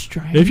 well, this is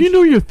strange. If you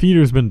know your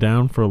theater's been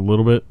down for a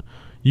little bit,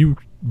 you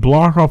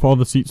block off all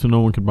the seats so no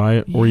one can buy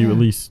it, or you at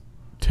least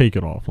take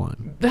it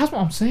offline. That's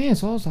what I'm saying.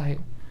 So I was like,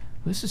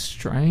 this is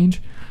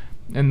strange.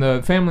 And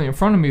the family in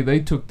front of me, they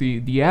took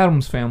the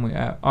Addams Family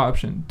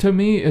option. To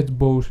me, it's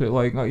bullshit.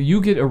 Like, you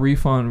get a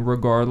refund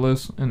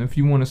regardless, and if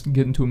you want us to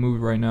get into a movie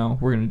right now,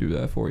 we're going to do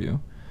that for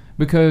you.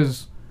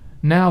 Because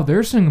now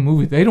they're seeing a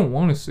movie they don't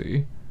want to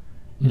see.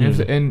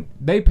 And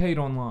they paid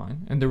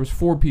online, and there was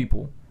 4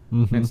 people.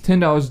 And it's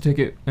 $10 a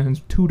ticket, and it's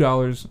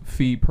 $2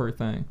 fee per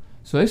thing.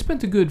 So they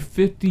spent a good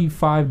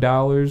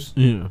 $55.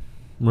 Yeah,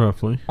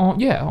 roughly.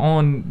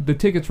 On the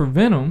tickets for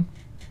Venom.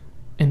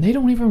 And they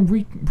don't even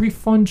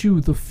refund you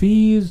the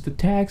fees, the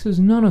taxes,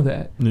 none of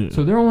that. Yeah.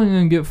 So they're only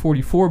going to get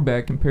 $44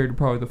 back compared to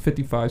probably the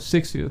 $55,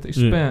 $60 that they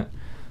spent.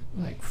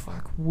 Like,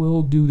 fuck,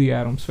 we'll do the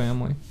Addams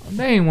Family.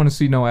 They ain't want to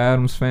see no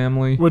Addams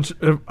Family. Which,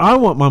 if I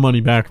want my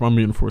money back if I'm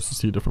being forced to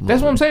see a different movie.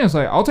 That's what I'm saying. It's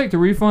like, I'll take the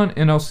refund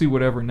and I'll see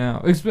whatever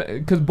now.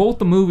 Because both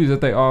the movies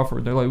that they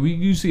offer, they're like,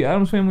 you see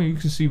Addams Family, you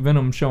can see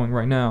Venom showing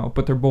right now.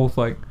 But they're both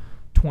like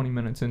 20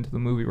 minutes into the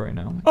movie right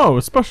now. Oh,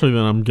 especially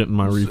then I'm getting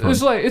my refund.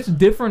 It's like, it's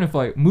different if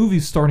like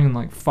movies starting in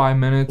like 5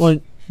 minutes.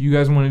 Like, you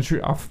guys want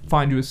to, I'll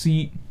find you a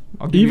seat.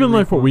 Even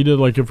like what we did,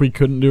 like if we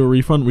couldn't do a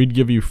refund, we'd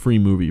give you free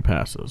movie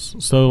passes.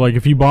 So like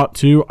if you bought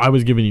 2, I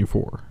was giving you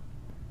 4.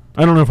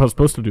 I don't know if I was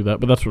supposed to do that,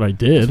 but that's what I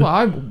did.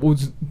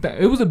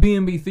 It was a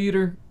B&B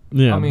theater.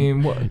 Yeah. I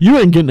mean, you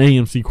ain't getting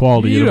AMC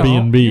quality at a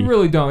B&B. You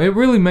really don't. It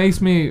really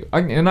makes me.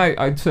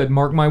 I said,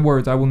 mark my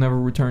words, I will never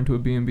return to a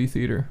B&B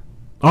theater.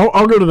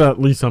 I'll go to that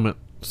Lee Summit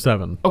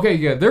 7. Okay,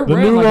 yeah, they're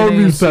ran like an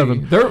AMC.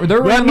 7.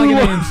 They're ran like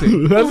an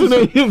AMC. That's an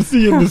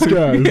AMC in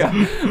disguise.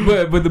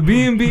 Yeah, but the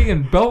B&B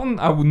in Belton,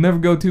 I will never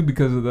go to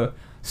because of the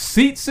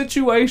seat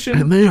situation.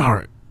 And they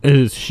are. It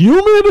is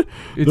humid.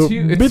 The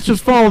bitch is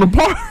falling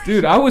apart.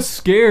 Dude, I was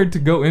scared to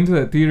go into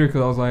that theater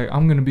because I was like,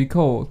 I'm gonna be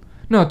cold.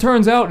 No, it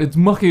turns out it's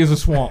mucky as a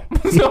swamp.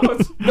 So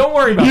don't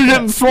worry about it. You're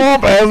getting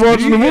swamp ass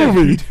watching the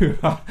movie.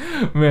 Dude,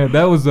 man,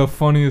 that was the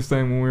funniest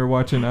thing when we were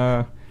watching.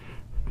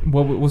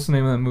 What's the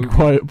name of that movie?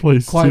 Quiet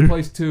Place 2. Quiet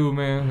Place 2,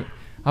 man.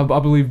 I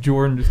believe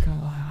Jordan just kind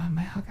of like, oh,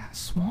 man, I got a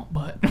swamp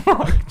butt.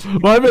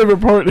 My favorite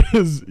part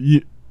is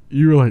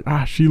you were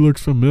like, she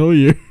looks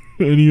familiar.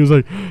 And he was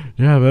like,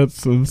 yeah,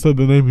 that's, and said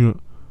the name. You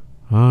went,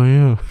 oh,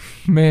 yeah.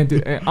 Man,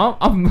 dude,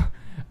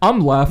 I'm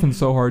laughing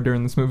so hard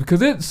during this movie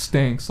because it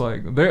stinks.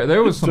 Like,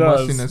 there was some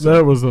mustiness.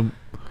 There was some.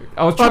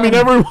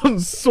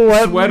 Everyone's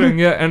sweating.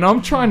 Yeah, and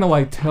I'm trying to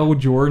like tell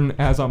Jordan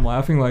as I'm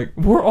laughing, like,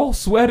 we're all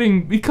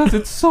sweating because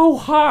it's so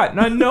hot, and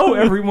I know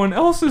everyone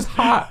else is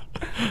hot.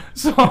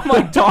 So I'm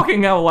like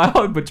talking out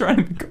loud, but trying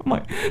to become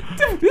like,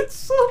 dude, it's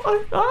so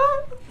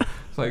hot.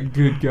 It's like,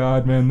 good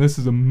God, man, this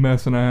is a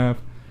mess and a half.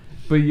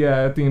 But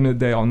yeah, at the end of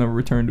the day, I'll never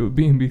return to a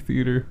B&B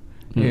theater,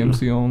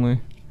 AMC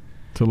only,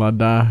 till I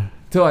die.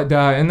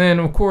 And then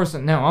of course,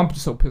 now I'm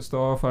so pissed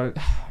off. I'm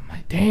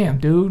like, damn,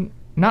 dude.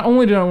 Not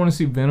only did I want to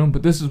see Venom,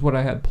 but this is what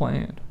I had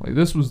planned. Like,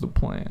 this was the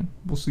plan.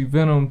 We'll see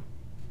Venom.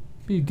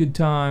 Be a good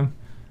time.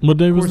 What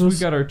day was this? Of course, we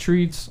got our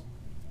treats.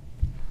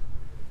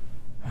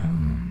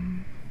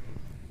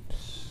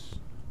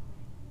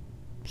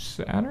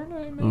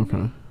 Saturday,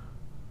 maybe?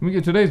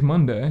 Okay. Today's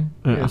Monday.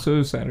 Yeah, so it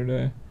was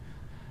Saturday.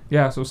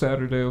 Yeah, so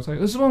Saturday, I was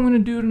like, this is what I'm going to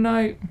do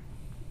tonight.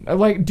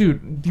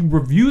 Dude, the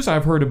reviews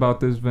I've heard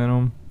about this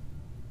Venom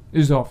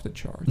is off the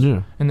charts.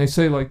 Yeah. And they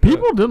say, like...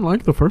 People didn't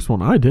like the first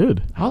one. I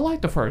did. I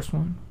liked the first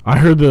one. I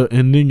heard the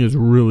ending is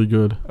really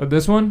good.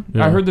 This one?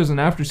 Yeah. I heard there's an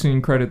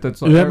after-scene credit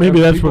that's like... maybe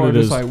that's what it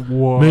is. Like,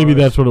 what? Maybe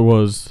that's what it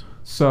was.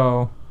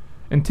 So...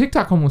 And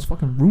TikTok almost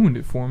fucking ruined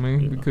it for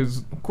me because,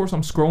 of course,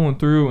 I'm scrolling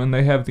through and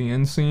they have the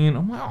end scene.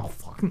 I'm like, oh,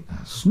 fucking...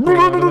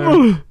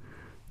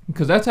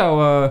 Because that's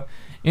how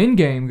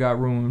Endgame got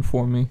ruined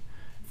for me.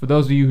 For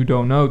those of you who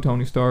don't know,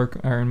 Tony Stark,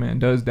 Iron Man,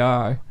 does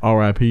die.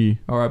 R.I.P.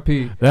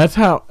 R.I.P. That's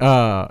how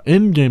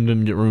Endgame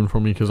didn't get ruined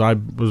for me because I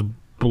was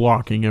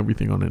blocking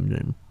everything on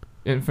Endgame.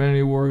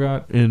 Infinity War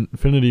got...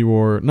 Infinity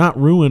War, not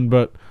ruined,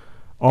 but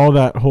all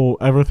that whole...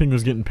 Everything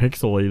was getting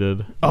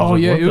pixelated. Oh,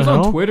 yeah, it was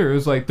on Twitter. It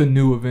was like the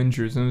new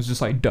Avengers, and it was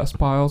just like dust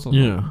piles. I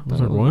was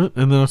like, what?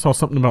 And then I saw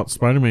something about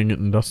Spider-Man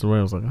getting dusted away.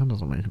 I was like, that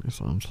doesn't make any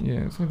sense.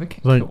 Yeah, it's like they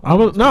can't... I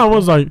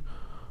was like,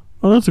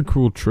 oh, that's a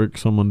cool trick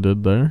someone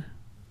did there.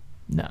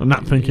 No, I'm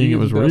not thinking it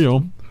was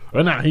real.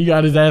 But nah, he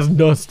got his ass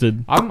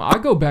dusted. I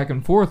go back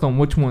and forth on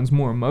which one's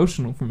more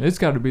emotional for me. It's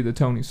got to be the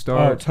Tony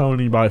Stark. Oh,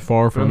 Tony by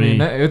far for me.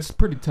 It's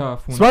pretty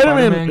tough. When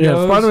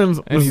Spider-Man's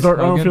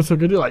starting to feel so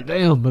good. You're like,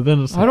 damn, but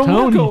then it's like,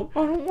 Tony.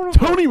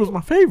 Tony was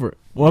my favorite.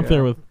 Well, up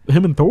there with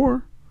him and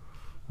Thor.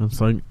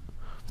 It's like...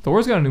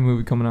 Thor's got a new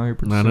movie coming out here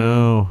pretty soon. I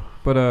know.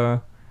 But,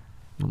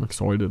 I'm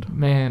excited.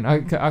 Man,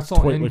 I saw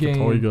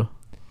Endgame.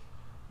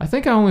 I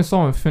think I only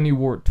saw Infinity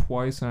War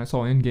twice, and I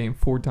saw Endgame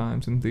 4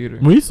 times in theater.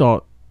 We saw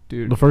it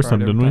the first time,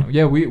 didn't we?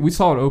 Yeah, we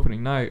saw it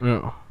opening night.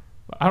 Yeah.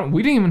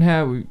 We didn't even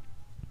have...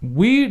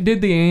 We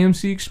did the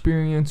AMC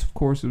experience. Of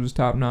course, it was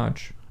top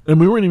notch. And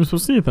we weren't even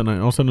supposed to see it that night.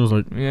 All of a sudden, it was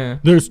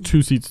like, there's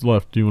 2 seats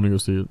left. Do you want to go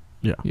see it?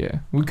 Yeah. Yeah.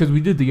 Because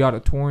we did the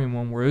auditorium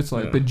one where it's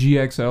like the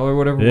GXL or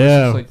whatever.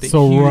 Yeah. It's like the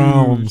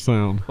surround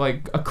sound.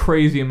 Like a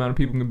crazy amount of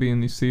people can be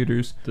in these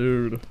theaters.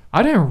 Dude.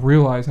 I didn't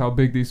realize how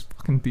big these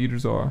fucking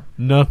theaters are.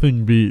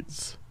 Nothing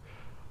beats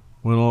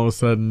when all of a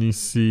sudden you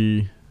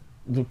see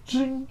the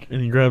chink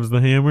and he grabs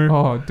the hammer.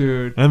 Oh,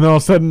 dude. And then all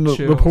of a sudden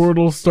the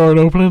portals start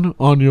opening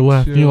on your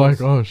left. And you're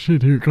like, oh,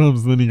 shit, here it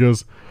comes. And then he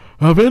goes,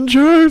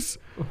 Avengers,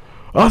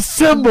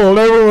 assemble. And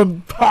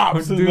everyone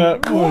pops in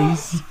that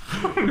place.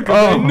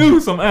 I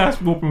knew some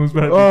ass whooping was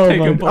about to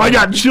take place. I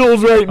got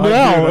chills right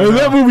now. And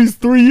that movie's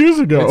 3 years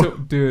ago.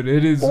 Dude,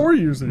 it is 4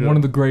 years ago. One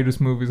of the greatest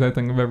movies I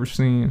think I've ever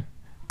seen.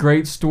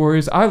 Great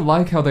stories. I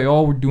like how they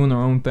all were doing their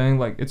own thing.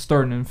 Like, it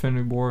started in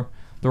Infinity War.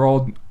 They're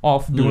all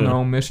off doing their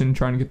own mission,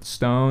 trying to get the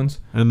stones.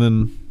 And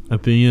then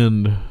at the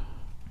end,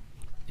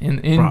 in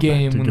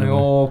Endgame, when they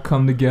all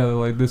come together,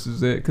 like, this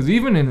is it. Because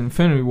even in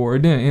Infinity War,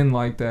 it didn't end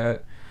like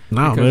that.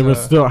 No, they were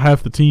still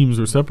half the teams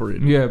were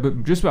separated. Yeah,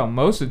 but just about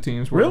most of the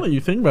teams were. Really, you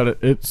think about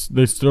it,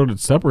 they started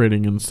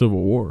separating in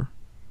Civil War.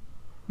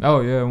 Oh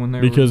yeah, when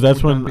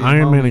that's when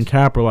Iron Man and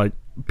Cap are like,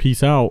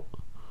 peace out,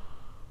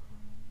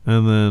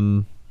 and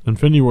then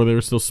Infinity War, they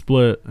were still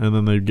split, and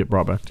then they'd get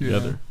brought back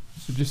together.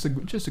 So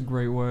just a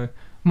great way.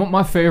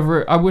 My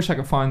favorite. I wish I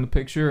could find the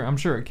picture. I'm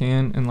sure I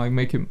can, and like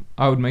make it.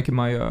 I would make it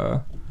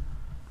my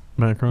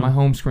background, my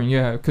home screen.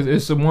 Yeah, because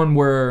it's the one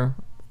where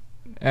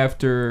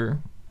after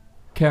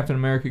Captain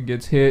America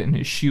gets hit and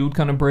his shield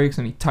kind of breaks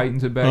and he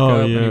tightens it back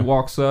up and he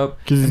walks up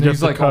because he's got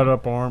the like cut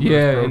up arm.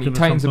 Yeah, and he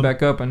tightens it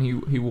back up and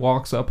he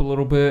walks up a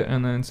little bit,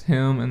 and then it's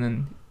him, and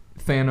then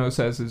Thanos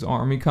has his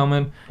army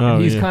coming,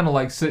 and he's kind of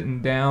like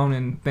sitting down,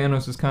 and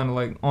Thanos is kind of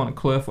like on a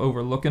cliff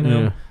overlooking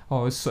him.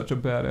 Oh, it's such a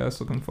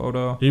badass looking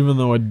photo. Even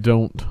though I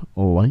don't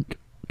like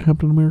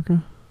Captain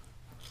America,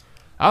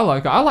 I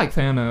like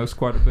Thanos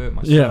quite a bit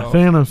myself. Yeah,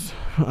 Thanos.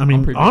 I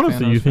mean,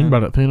 honestly, you think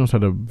about it, Thanos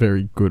had a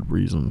very good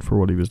reason for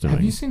what he was doing.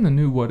 Have you seen the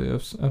new What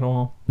Ifs at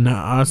all? No,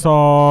 I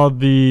saw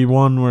the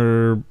one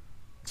where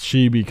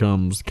she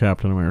becomes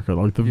Captain America,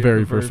 like the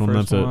very first one.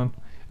 That's it.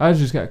 I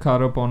just got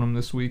caught up on them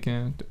this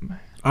weekend.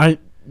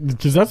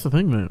 Because that's the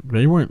thing, that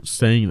they weren't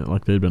saying it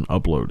like they'd been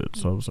uploaded,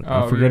 so I was like,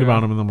 I forget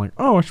about them, and I'm like,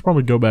 oh, I should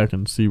probably go back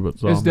and see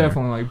what's on. It's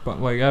definitely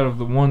like out of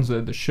the ones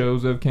that the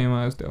shows that have came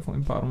out, it's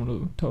definitely bottom of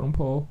the totem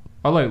pole.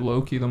 I like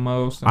Loki the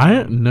most.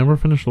 I never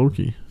finished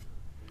Loki.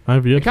 I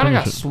have yet. It kind of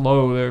got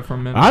slow there for a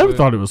minute. I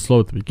thought it was slow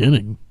at the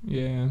beginning.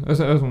 Yeah, that's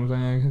what I'm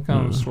saying. It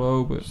kind of was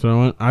slow, but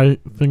so I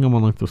think I'm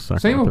on like the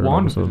second. Same with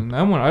WandaVision.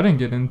 That one I didn't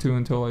get into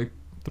until like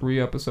 3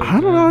 episodes. I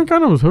don't know. I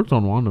kind of was hooked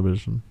on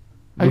WandaVision.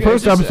 The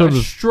first episode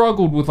was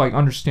struggled with like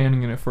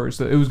understanding it at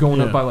first. It was going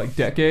up by like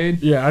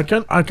decade. Yeah, I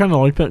kind of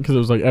like that because it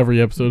was like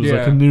every episode was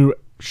like a new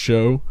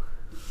show.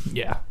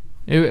 Yeah,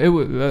 it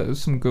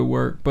was some good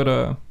work,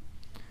 but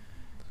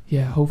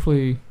yeah,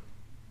 hopefully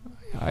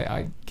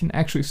I can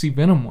actually see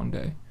Venom one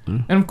day.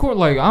 And of course,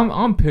 like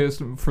I'm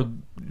pissed for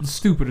the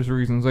stupidest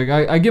reasons. Like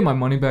I get my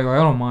money back. Like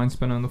I don't mind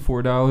spending the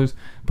 $4,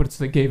 but it's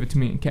they gave it to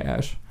me in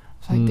cash.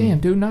 I was like, damn,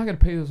 dude, now I got to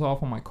pay this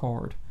off on my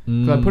card.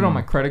 Because I put it on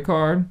my credit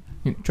card.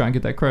 Try and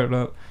get that credit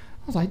up.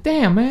 I was like,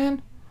 damn,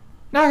 man.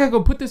 Now I gotta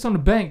go put this on the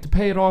bank to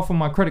pay it off on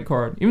my credit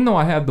card, even though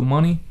I have the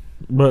money.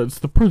 But it's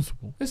the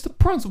principle. It's the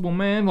principle,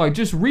 man. Like,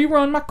 just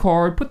rerun my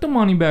card, put the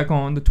money back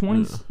on, the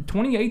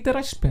 28 that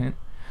I spent.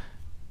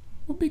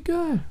 Would be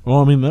good.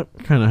 Well, I mean, that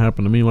kind of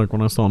happened to me, like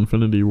when I saw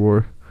Infinity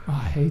War. Oh,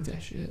 I hate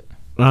that shit.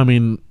 I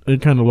mean,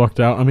 it kind of lucked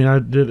out. I mean, I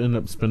did end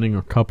up spending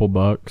a couple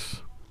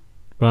bucks.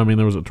 But, I mean,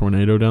 there was a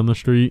tornado down the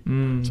street,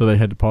 so they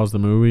had to pause the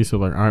movie. So,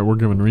 like, all right, we're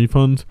giving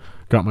refunds.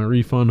 Got my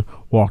refund,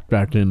 walked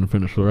back in and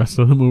finished the rest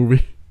of the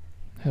movie.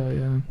 Hell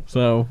yeah.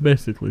 So,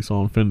 basically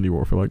saw Infinity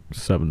War for, like,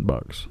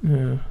 $7.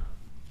 Yeah.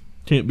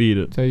 Can't beat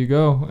it. There you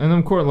go. And then,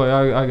 of course, like,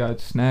 I got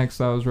snacks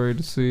that I was ready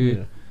to see.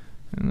 Yeah.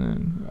 And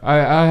then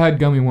I had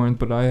gummy worms,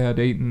 but I had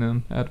eaten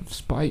them out of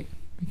spite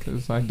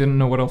because I didn't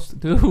know what else to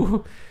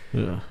do.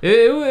 Yeah.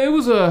 It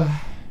was a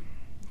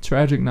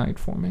tragic night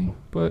for me,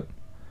 but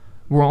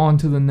we're on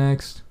to the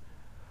next.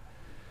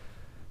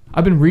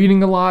 I've been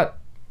reading a lot.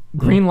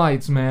 Green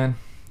Lights, man.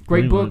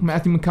 Great book,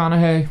 Matthew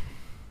McConaughey.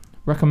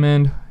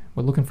 Recommend.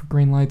 We're looking for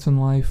green lights in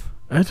life.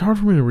 It's hard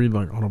for me to read,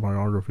 like,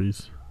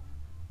 autobiographies.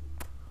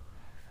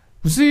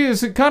 See,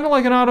 it's kind of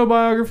like an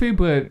autobiography,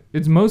 but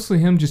it's mostly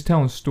him just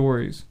telling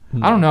stories.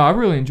 I don't know. I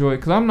really enjoy it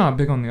because I'm not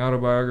big on the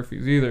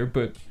autobiographies either,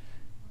 but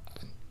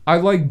I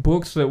like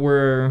books that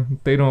where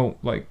they don't,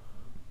 like,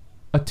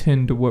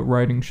 attend to what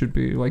writing should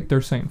be. Like,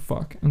 they're saying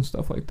fuck and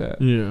stuff like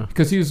that. Yeah.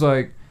 Because he was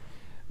like,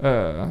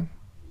 yeah,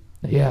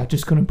 I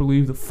just couldn't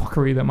believe the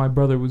fuckery that my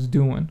brother was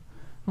doing.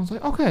 I was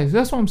like, okay,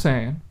 that's what I'm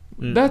saying.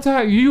 Yeah. That's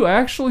how you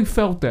actually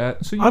felt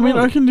that. So I mean,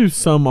 I can do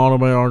some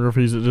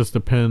autobiographies. It just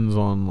depends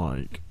on,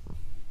 like,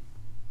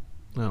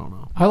 I don't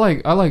know. I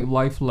like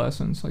life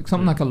lessons, like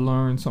something I could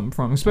learn something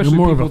from, especially You're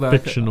more people of a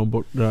fictional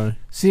book guy.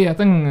 See, I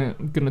think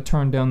I'm gonna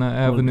turn down that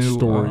avenue. Like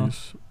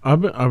stories.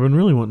 I've been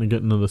really wanting to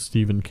get into the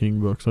Stephen King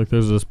books. Like,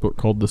 there's this book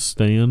called The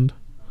Stand.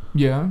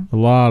 Yeah. A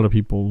lot of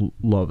people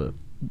love it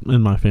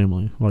in my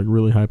family, like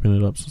really hyping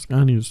it up. So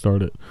I need to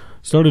start it.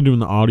 Started doing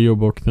the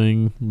audiobook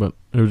thing, but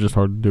it was just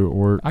hard to do at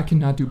work. I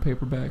cannot do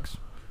paperbacks.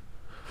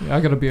 Yeah, I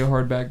gotta be a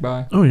hardback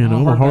buy. Oh yeah,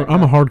 no,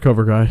 I'm a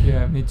hardcover guy.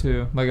 Yeah, me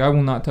too. Like, I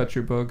will not touch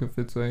your book if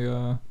it's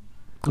a.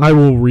 I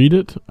will read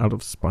it out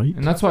of spite.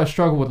 And that's why I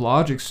struggle with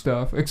Logic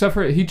stuff. Except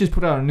for he just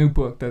put out a new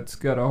book that's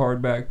got a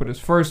hardback, but his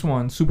first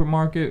one,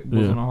 Supermarket,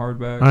 wasn't a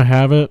hardback. I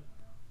have it.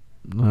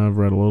 I've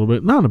read a little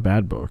bit. Not a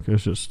bad book.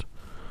 It's just.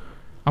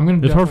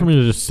 It's hard for me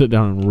to just sit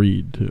down and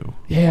read too.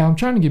 Yeah, I'm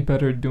trying to get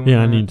better at doing that.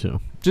 Yeah, I need to.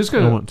 Just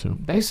because I want to.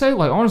 They say,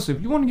 like, honestly,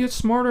 if you want to get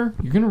smarter,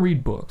 you're gonna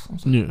read books. I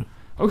was like, yeah.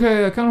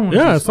 Okay, I kind of want to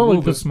get a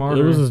little bit smarter.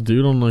 There was this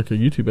dude on, like, a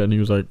YouTube ad, and he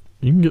was like,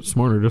 you can get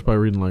smarter just by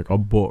reading, like, a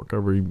book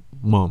every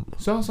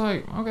month. So I was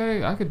like,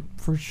 okay, I could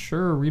for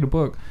sure read a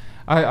book.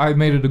 I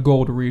made it a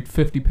goal to read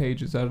 50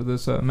 pages out of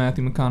this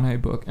Matthew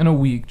McConaughey book in a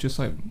week, just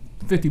like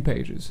 50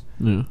 pages.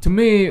 Yeah. To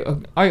me,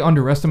 I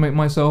underestimate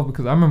myself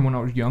because I remember when I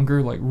was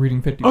younger, like,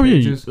 reading 50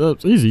 pages. Oh, yeah,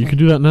 it's easy. You could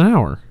do that in an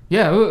hour.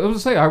 Yeah, I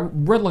was say I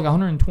read like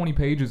 120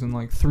 pages in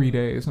like 3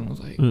 days, and I was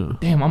like,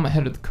 damn, I'm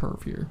ahead of the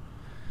curve here.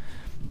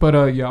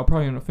 But yeah, I'll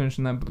probably end up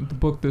finishing the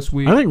book this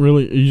week. I think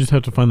really you just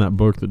have to find that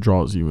book that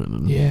draws you in.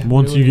 And yeah.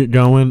 Once you get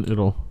going,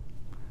 it'll.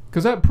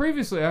 Because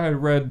previously I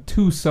had read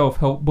 2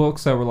 self-help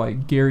books that were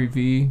like Gary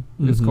V.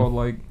 It's called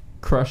like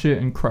Crush It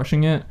and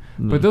Crushing It.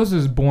 But those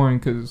is boring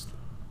because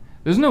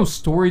there's no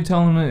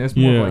storytelling in it. It's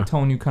more like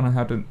telling you kind of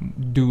how to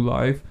do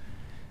life.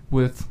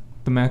 With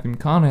the Matthew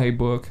McConaughey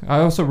book, I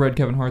also read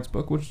Kevin Hart's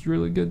book, which is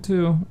really good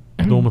too.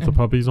 The one with the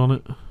puppies on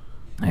it?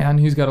 Yeah, and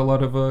he's got a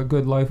lot of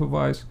good life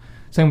advice.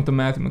 Same with the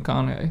Matthew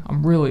McConaughey.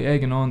 I'm really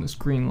egging on this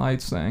green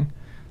lights thing.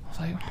 I was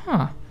like,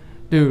 huh.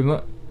 Dude,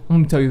 let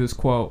me tell you this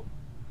quote.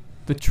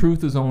 The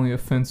truth is only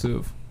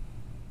offensive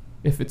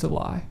if it's a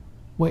lie.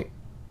 Wait.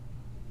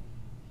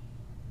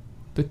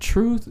 The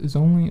truth is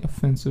only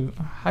offensive.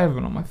 I have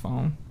it on my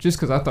phone. Just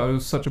because I thought it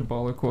was such a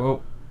baller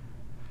quote.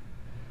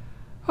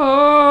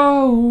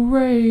 Oh,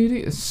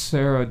 Brady.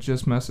 Sarah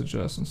just messaged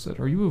us and said,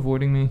 are you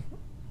avoiding me?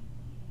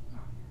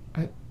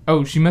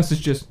 She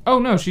messaged just... Oh,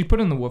 no, she put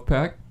in the wolf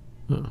pack.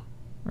 Are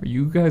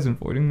you guys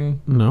avoiding me?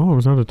 No, I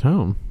was out of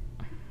town.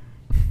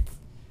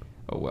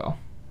 Oh, well.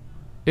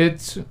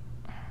 It's...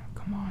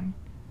 Come on.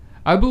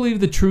 I believe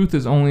the truth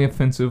is only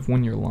offensive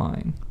when you're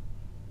lying.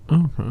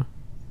 Okay.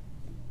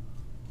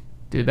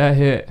 Dude, that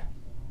hit.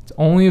 It's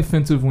only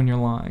offensive when you're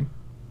lying.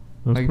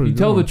 That's like, if you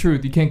tell the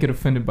truth, you can't get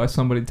offended by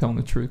somebody telling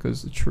the truth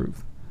because it's the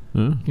truth.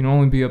 Yeah. You can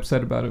only be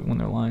upset about it when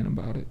they're lying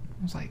about it.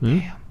 I was like,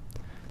 damn.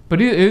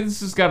 But it's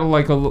just got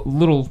like a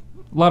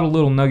lot of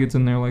little nuggets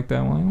in there like that.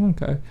 I'm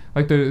like, okay.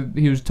 Like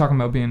he was talking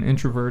about being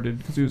introverted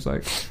because he was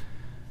like,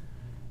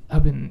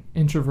 I've been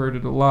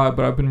introverted a lot,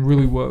 but I've been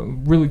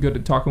really good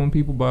at talking with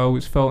people, but I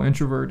always felt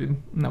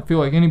introverted. And I feel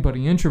like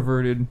anybody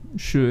introverted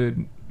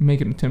should make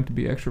an attempt to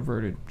be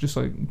extroverted. Just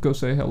like go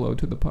say hello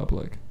to the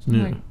public. So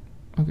I'm like,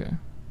 okay.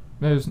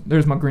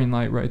 There's my green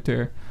light right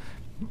there.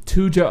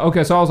 2 jobs.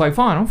 Okay, so I was like,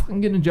 fine, I'm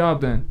fucking getting a job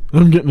then.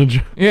 I'm getting a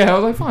job. Yeah, I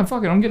was like, fine,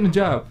 fuck it, I'm getting a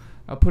job.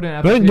 I put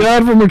in Thank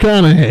God for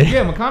McConaughey.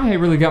 Yeah,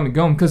 McConaughey really got me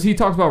going because he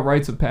talks about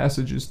rites of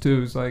passages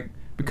too. It's like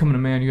becoming a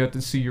man, you have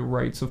to see your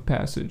rites of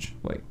passage.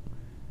 Like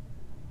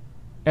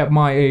at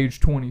my age,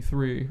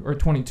 23 or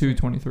 22,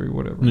 23,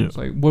 whatever. Yeah. It's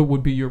like, what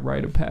would be your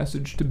rite of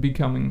passage to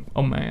becoming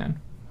a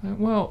man? Like,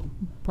 well,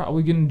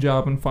 probably getting a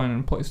job and finding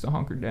a place to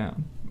hunker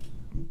down,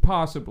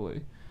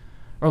 possibly.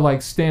 Or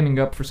like standing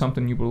up for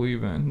something you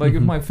believe in. Like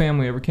if my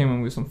family ever came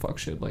in with some fuck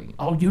shit, like,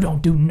 oh, you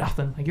don't do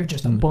nothing, like you're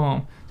just a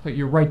bum. It's like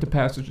your right to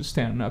passage is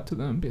standing up to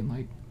them, being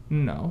like,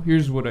 no,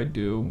 here's what I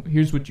do,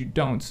 here's what you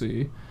don't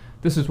see.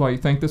 This is why you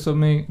think this of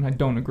me, and I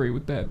don't agree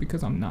with that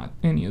because I'm not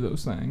any of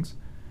those things.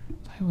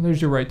 It's like, well,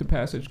 there's your right to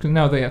passage, because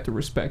now they have to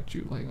respect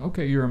you. Like,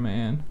 okay, you're a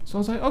man. So I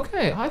was like,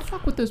 okay, I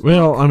fuck with this.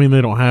 Well, I mean,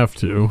 they don't have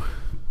to.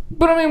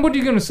 But I mean, what are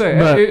you gonna say?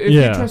 But, if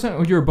you try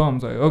something, you're a bum.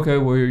 It's like, okay,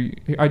 well,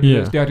 I do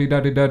this,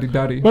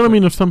 daddy. Well, I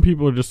mean, if some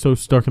people are just so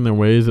stuck in their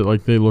ways that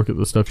like they look at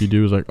the stuff you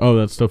do as like, oh,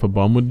 that's stuff a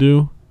bum would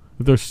do.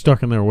 If they're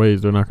stuck in their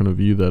ways, they're not gonna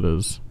view that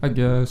as. I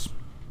guess.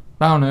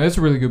 I don't know. It's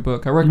a really good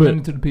book. I recommend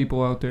it to the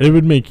people out there. It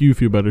would make you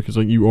feel better because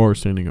like you are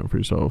standing up for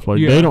yourself.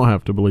 Like they don't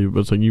have to believe it, but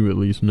it's like you at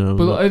least know.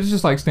 But it's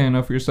just like standing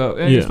up for yourself.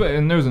 And,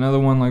 and there's another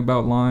one like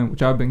about lying,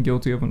 which I've been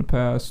guilty of in the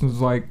past. It's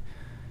like,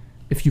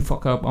 if you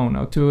fuck up, own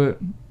up to it.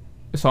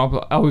 So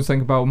I always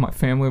think about my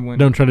family when...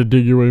 Don't try to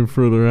dig your way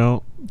further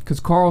out.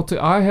 Because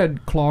I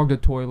had clogged a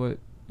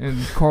toilet,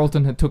 and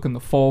Carlton had taken the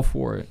fall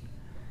for it.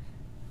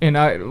 And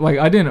I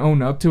didn't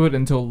own up to it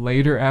until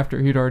later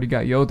after he'd already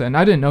got yelled at. And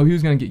I didn't know he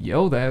was going to get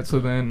yelled at, so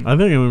then... I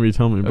think I remember you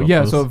telling me about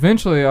this. So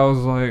eventually I was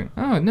like,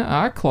 oh, no,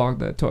 I clogged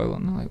that toilet.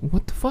 And I'm like,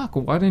 what the fuck?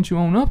 Why didn't you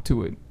own up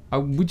to it?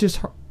 We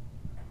just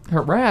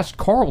harassed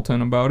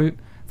Carlton about it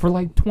for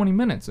like 20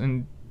 minutes.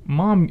 And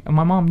my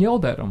mom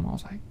yelled at him. I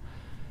was like,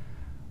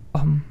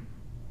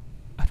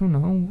 I don't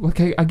know.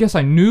 Okay, I guess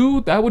I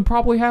knew that would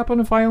probably happen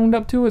if I owned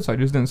up to it, so I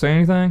just didn't say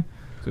anything.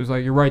 So it's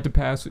like, your right to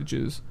passage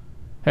is,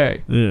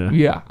 hey,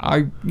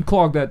 I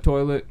clogged that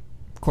toilet.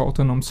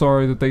 Carlton, I'm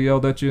sorry that they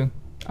yelled at you.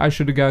 I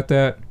should have got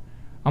that.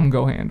 I'm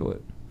going to go handle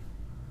it.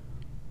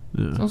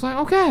 Yeah. So I was like,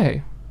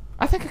 okay,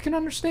 I think I can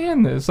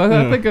understand this.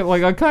 I think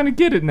I kind of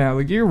get it now.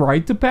 Like, your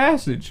right to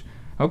passage.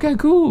 Okay,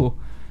 cool.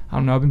 I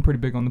don't know. I've been pretty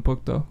big on the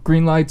book, though.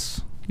 Green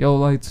lights, yellow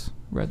lights,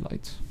 red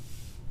lights.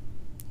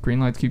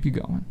 Green lights keep you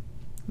going.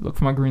 Look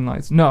for my green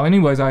lights. No,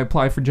 anyways, I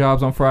applied for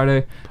jobs on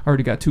Friday. I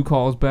already got 2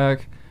 calls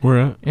back. Where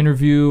at?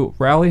 Interview,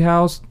 Rally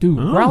House. Dude,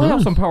 Rally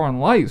House on Power and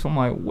Light. So I'm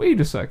like,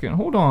 wait a second.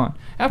 Hold on.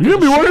 You're going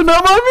to be working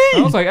that by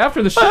me? I was like,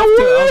 after the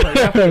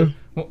shift.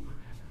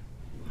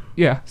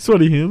 Yeah.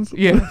 Sweaty hands.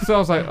 Yeah. So I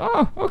was like,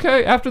 oh,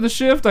 okay. After the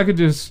shift, I could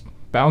just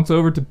bounce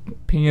over to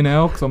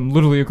P&L because I'm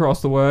literally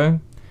across the way.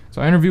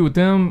 So I interviewed with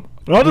them.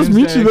 I'll just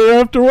meet you there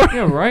after work.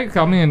 Yeah, right?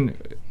 I mean,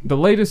 the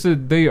latest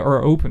that they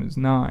are open is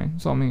 9.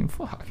 So I mean,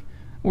 fuck.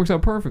 Works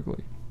out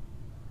perfectly.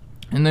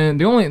 And then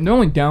the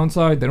only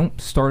downside, they don't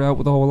start out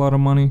with a whole lot of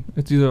money.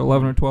 It's either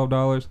 $11 or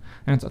 $12,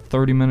 and it's a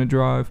 30-minute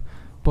drive.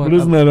 But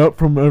isn't that up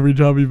from every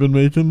job you've been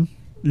making?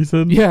 You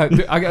said. Yeah,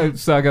 I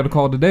got a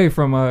call today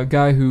from a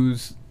guy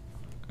who's,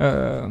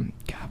 God,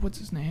 what's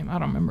his name? I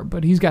don't remember,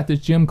 but he's got this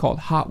gym called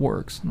Hot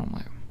Works, and I'm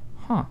like,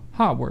 huh,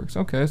 Hot Works.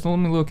 Okay, so let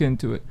me look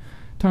into it.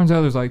 Turns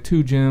out there's like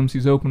 2 gyms.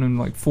 He's opening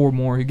like 4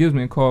 more. He gives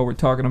me a call. We're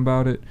talking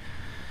about it.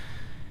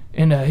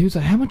 And he was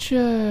like, how much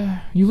you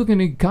looking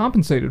to get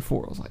compensated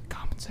for? I was like,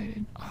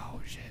 compensated? Oh,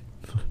 shit.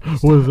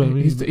 What does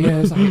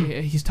that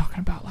mean? He's talking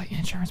about, like,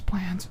 insurance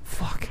plans.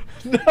 Fuck.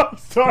 No, I'm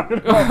talking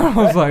about I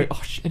was like,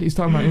 oh, shit, he's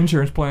talking about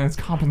insurance plans,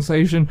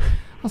 compensation.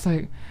 I was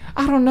like,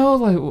 I don't know,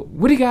 like,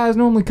 what do you guys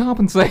normally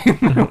compensate? He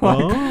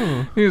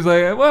was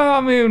like, well,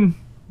 I mean,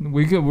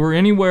 we're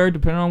anywhere,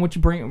 depending on what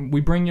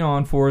we bring you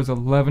on for, is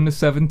 11 to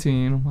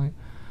 17. I'm like,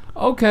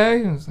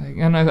 okay. I was like,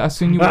 and I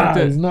seen you worked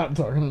at. He's not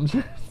talking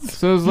insurance.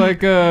 So it's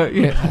like, yeah.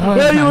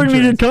 Yeah, you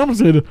looking to get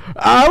compensated.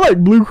 I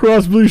like Blue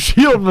Cross Blue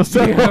Shield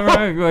myself. Yeah,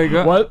 right.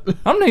 Like, what?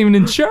 I'm not even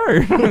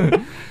insured.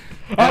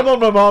 I thought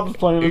my mom was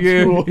playing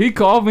at school. He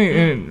called me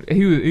and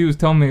he was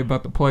telling me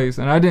about the place,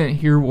 and I didn't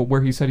hear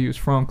where he said he was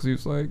from, because he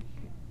was like,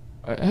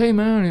 hey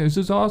man, is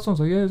this awesome? I was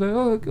like, yeah. He's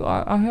like,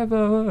 oh, I have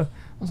a.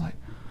 I was like,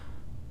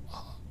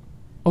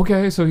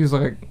 okay. So he's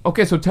like,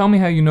 okay, so tell me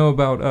how you know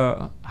about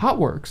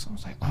HotWorks. I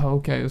was like, oh,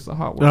 okay, it's the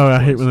HotWorks. Oh,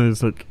 I hate when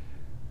it's like,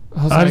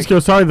 I just go,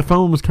 sorry, the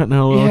phone was cutting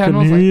out a little. Yeah, I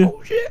couldn't and I hear was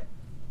like, oh shit.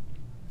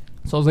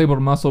 So I was able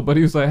to muscle, but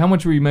he was like, how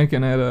much were you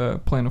making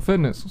at Planet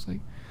Fitness? I was like,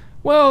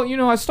 well,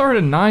 I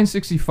started at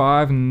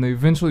 $9.65 and they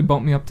eventually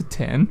bumped me up to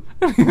 $10.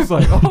 And he was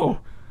like, oh,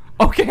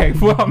 okay.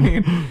 Well, I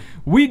mean,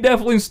 we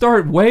definitely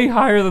start way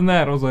higher than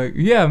that. I was like,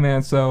 yeah,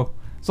 man. So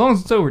as long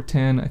as it's over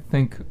 10, I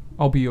think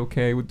I'll be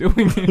okay with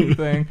doing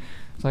anything.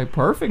 It's like,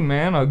 perfect,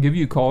 man. I'll give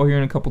you a call here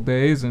in a couple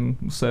days and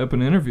we'll set up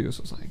an interview. So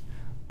I was like,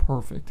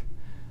 perfect.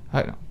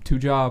 I know, two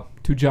job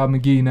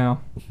McGee now.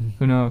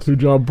 Who knows?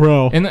 2-job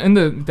bro. And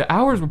the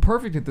hours were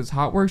perfect at this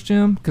HotWorks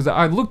gym, because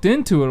I looked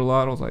into it a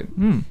lot. I was like,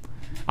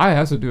 I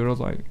asked the dude, I was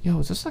like, yo,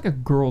 is this like a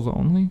girls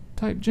only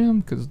type gym?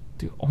 Because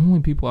the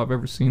only people I've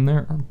ever seen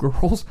there are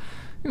girls.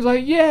 He was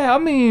like, yeah, I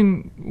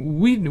mean,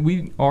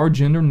 we are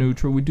gender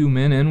neutral. We do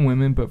men and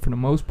women, but for the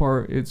most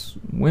part, it's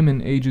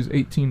women ages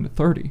 18 to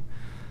 30.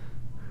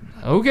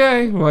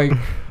 Okay, like,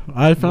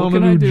 I found a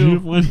new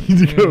gym I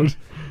need to go to.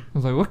 I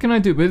was like, what can I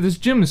do? But this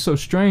gym is so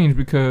strange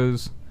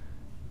because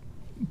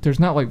there's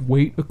not like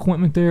weight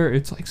equipment there.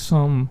 It's like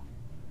some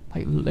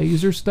like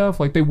laser stuff.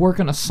 Like they work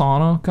in a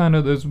sauna kind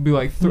of. There's be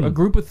like a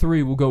group of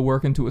 3 will go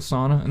work into a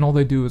sauna, and all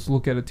they do is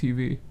look at a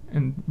TV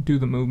and do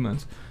the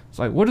movements. It's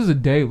like, what does a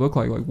day look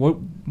like? Like what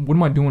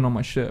am I doing on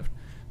my shift?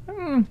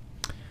 I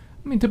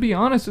mean, to be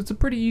honest, it's a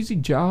pretty easy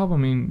job. I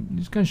mean, you're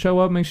just gonna show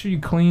up, make sure you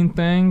clean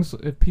things.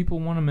 If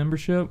people want a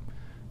membership,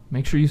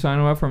 make sure you sign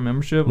them up for a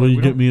membership. Will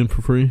you get me in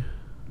for free?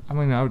 I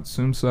mean, I would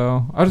assume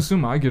so. I'd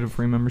assume I get a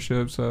free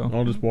membership, so.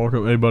 I'll just walk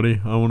up, hey buddy,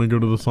 I want to go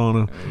to the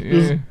sauna.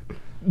 Yeah.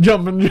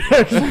 Jumping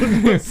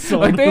jacks.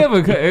 Like they have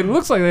it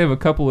looks like they have a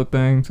couple of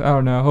things. I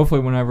don't know.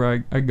 Hopefully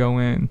whenever I go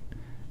in,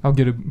 I'll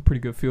get a pretty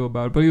good feel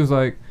about it. But he was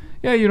like,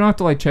 yeah, you don't have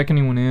to like check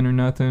anyone in or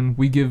nothing.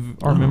 We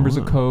give our members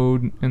a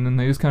code, and then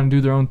they just kind of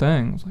do their own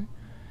thing. I was like,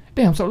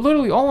 damn, so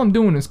literally all I'm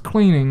doing is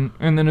cleaning,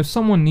 and then if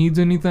someone needs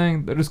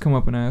anything, they just come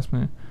up and ask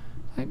me.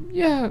 Like,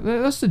 yeah,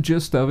 that's the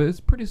gist of it. It's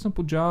a pretty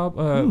simple job.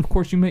 Of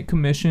course, you make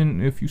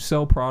commission if you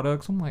sell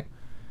products. I'm like,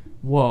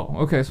 whoa,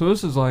 okay, so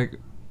this is like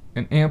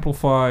an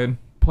amplified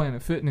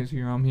Planet Fitness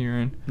here I'm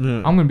hearing. Yeah.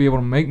 I'm going to be able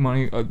to make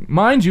money.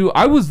 Mind you,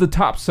 I was the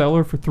top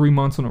seller for 3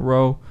 months in a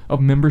row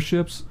of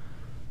memberships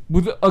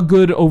with a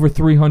good over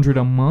 300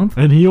 a month.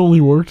 And he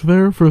only worked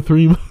there for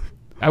 3 months?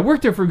 I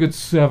worked there for a good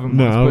 7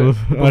 months,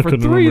 but for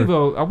 3 remember.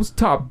 Though, I was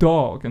top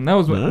dog, and that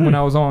was when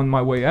I was on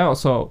my way out.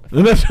 So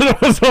and that's when I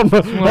was on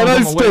my. Had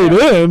I stayed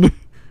in.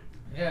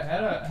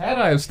 Yeah, had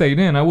I have stayed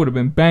in, I would have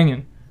been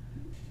banging.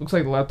 Looks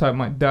like the laptop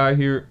might die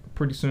here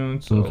pretty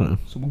soon, so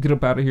we'll get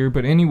up out of here.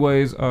 But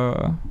anyways,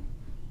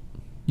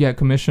 yeah,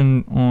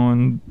 commission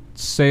on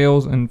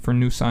sales and for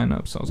new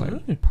signups. I was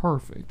like,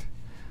 perfect.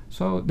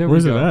 So there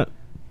Where's we go. Where's it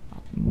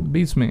at?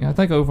 Beats me. I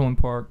think Overland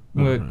Park.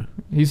 But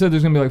he said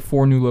there's going to be like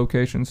 4 new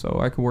locations, so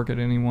I could work at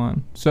any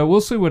one. So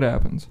we'll see what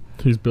happens.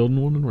 He's building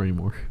one in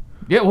Raymore.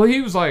 Yeah, well, he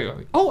was like,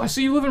 oh, I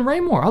see you live in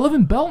Raymore. I live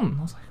in Belton.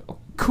 I was like, oh,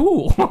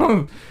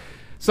 cool.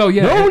 So,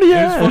 yeah,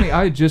 it's funny.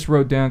 I just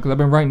wrote down, because I've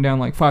been writing down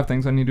like 5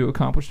 things I need to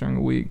accomplish during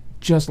the week.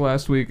 Just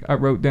last week, I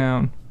wrote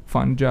down,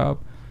 find a job.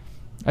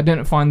 I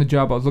didn't find the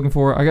job I was looking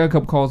for. I got a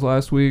couple calls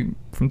last week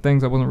from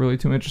things I wasn't really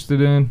too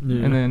interested in.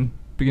 Yeah. And then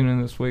beginning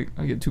of this week,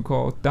 I get 2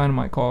 calls,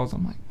 dynamite calls.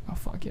 I'm like, oh,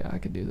 fuck yeah, I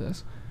could do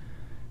this.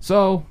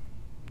 So,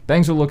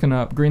 things are looking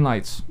up. Green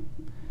lights.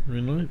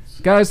 Green lights.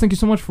 Guys, thank you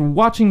so much for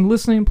watching,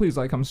 listening. Please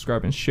like, comment,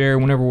 subscribe, and share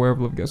whenever, wherever.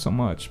 Love you guys so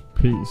much.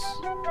 Peace.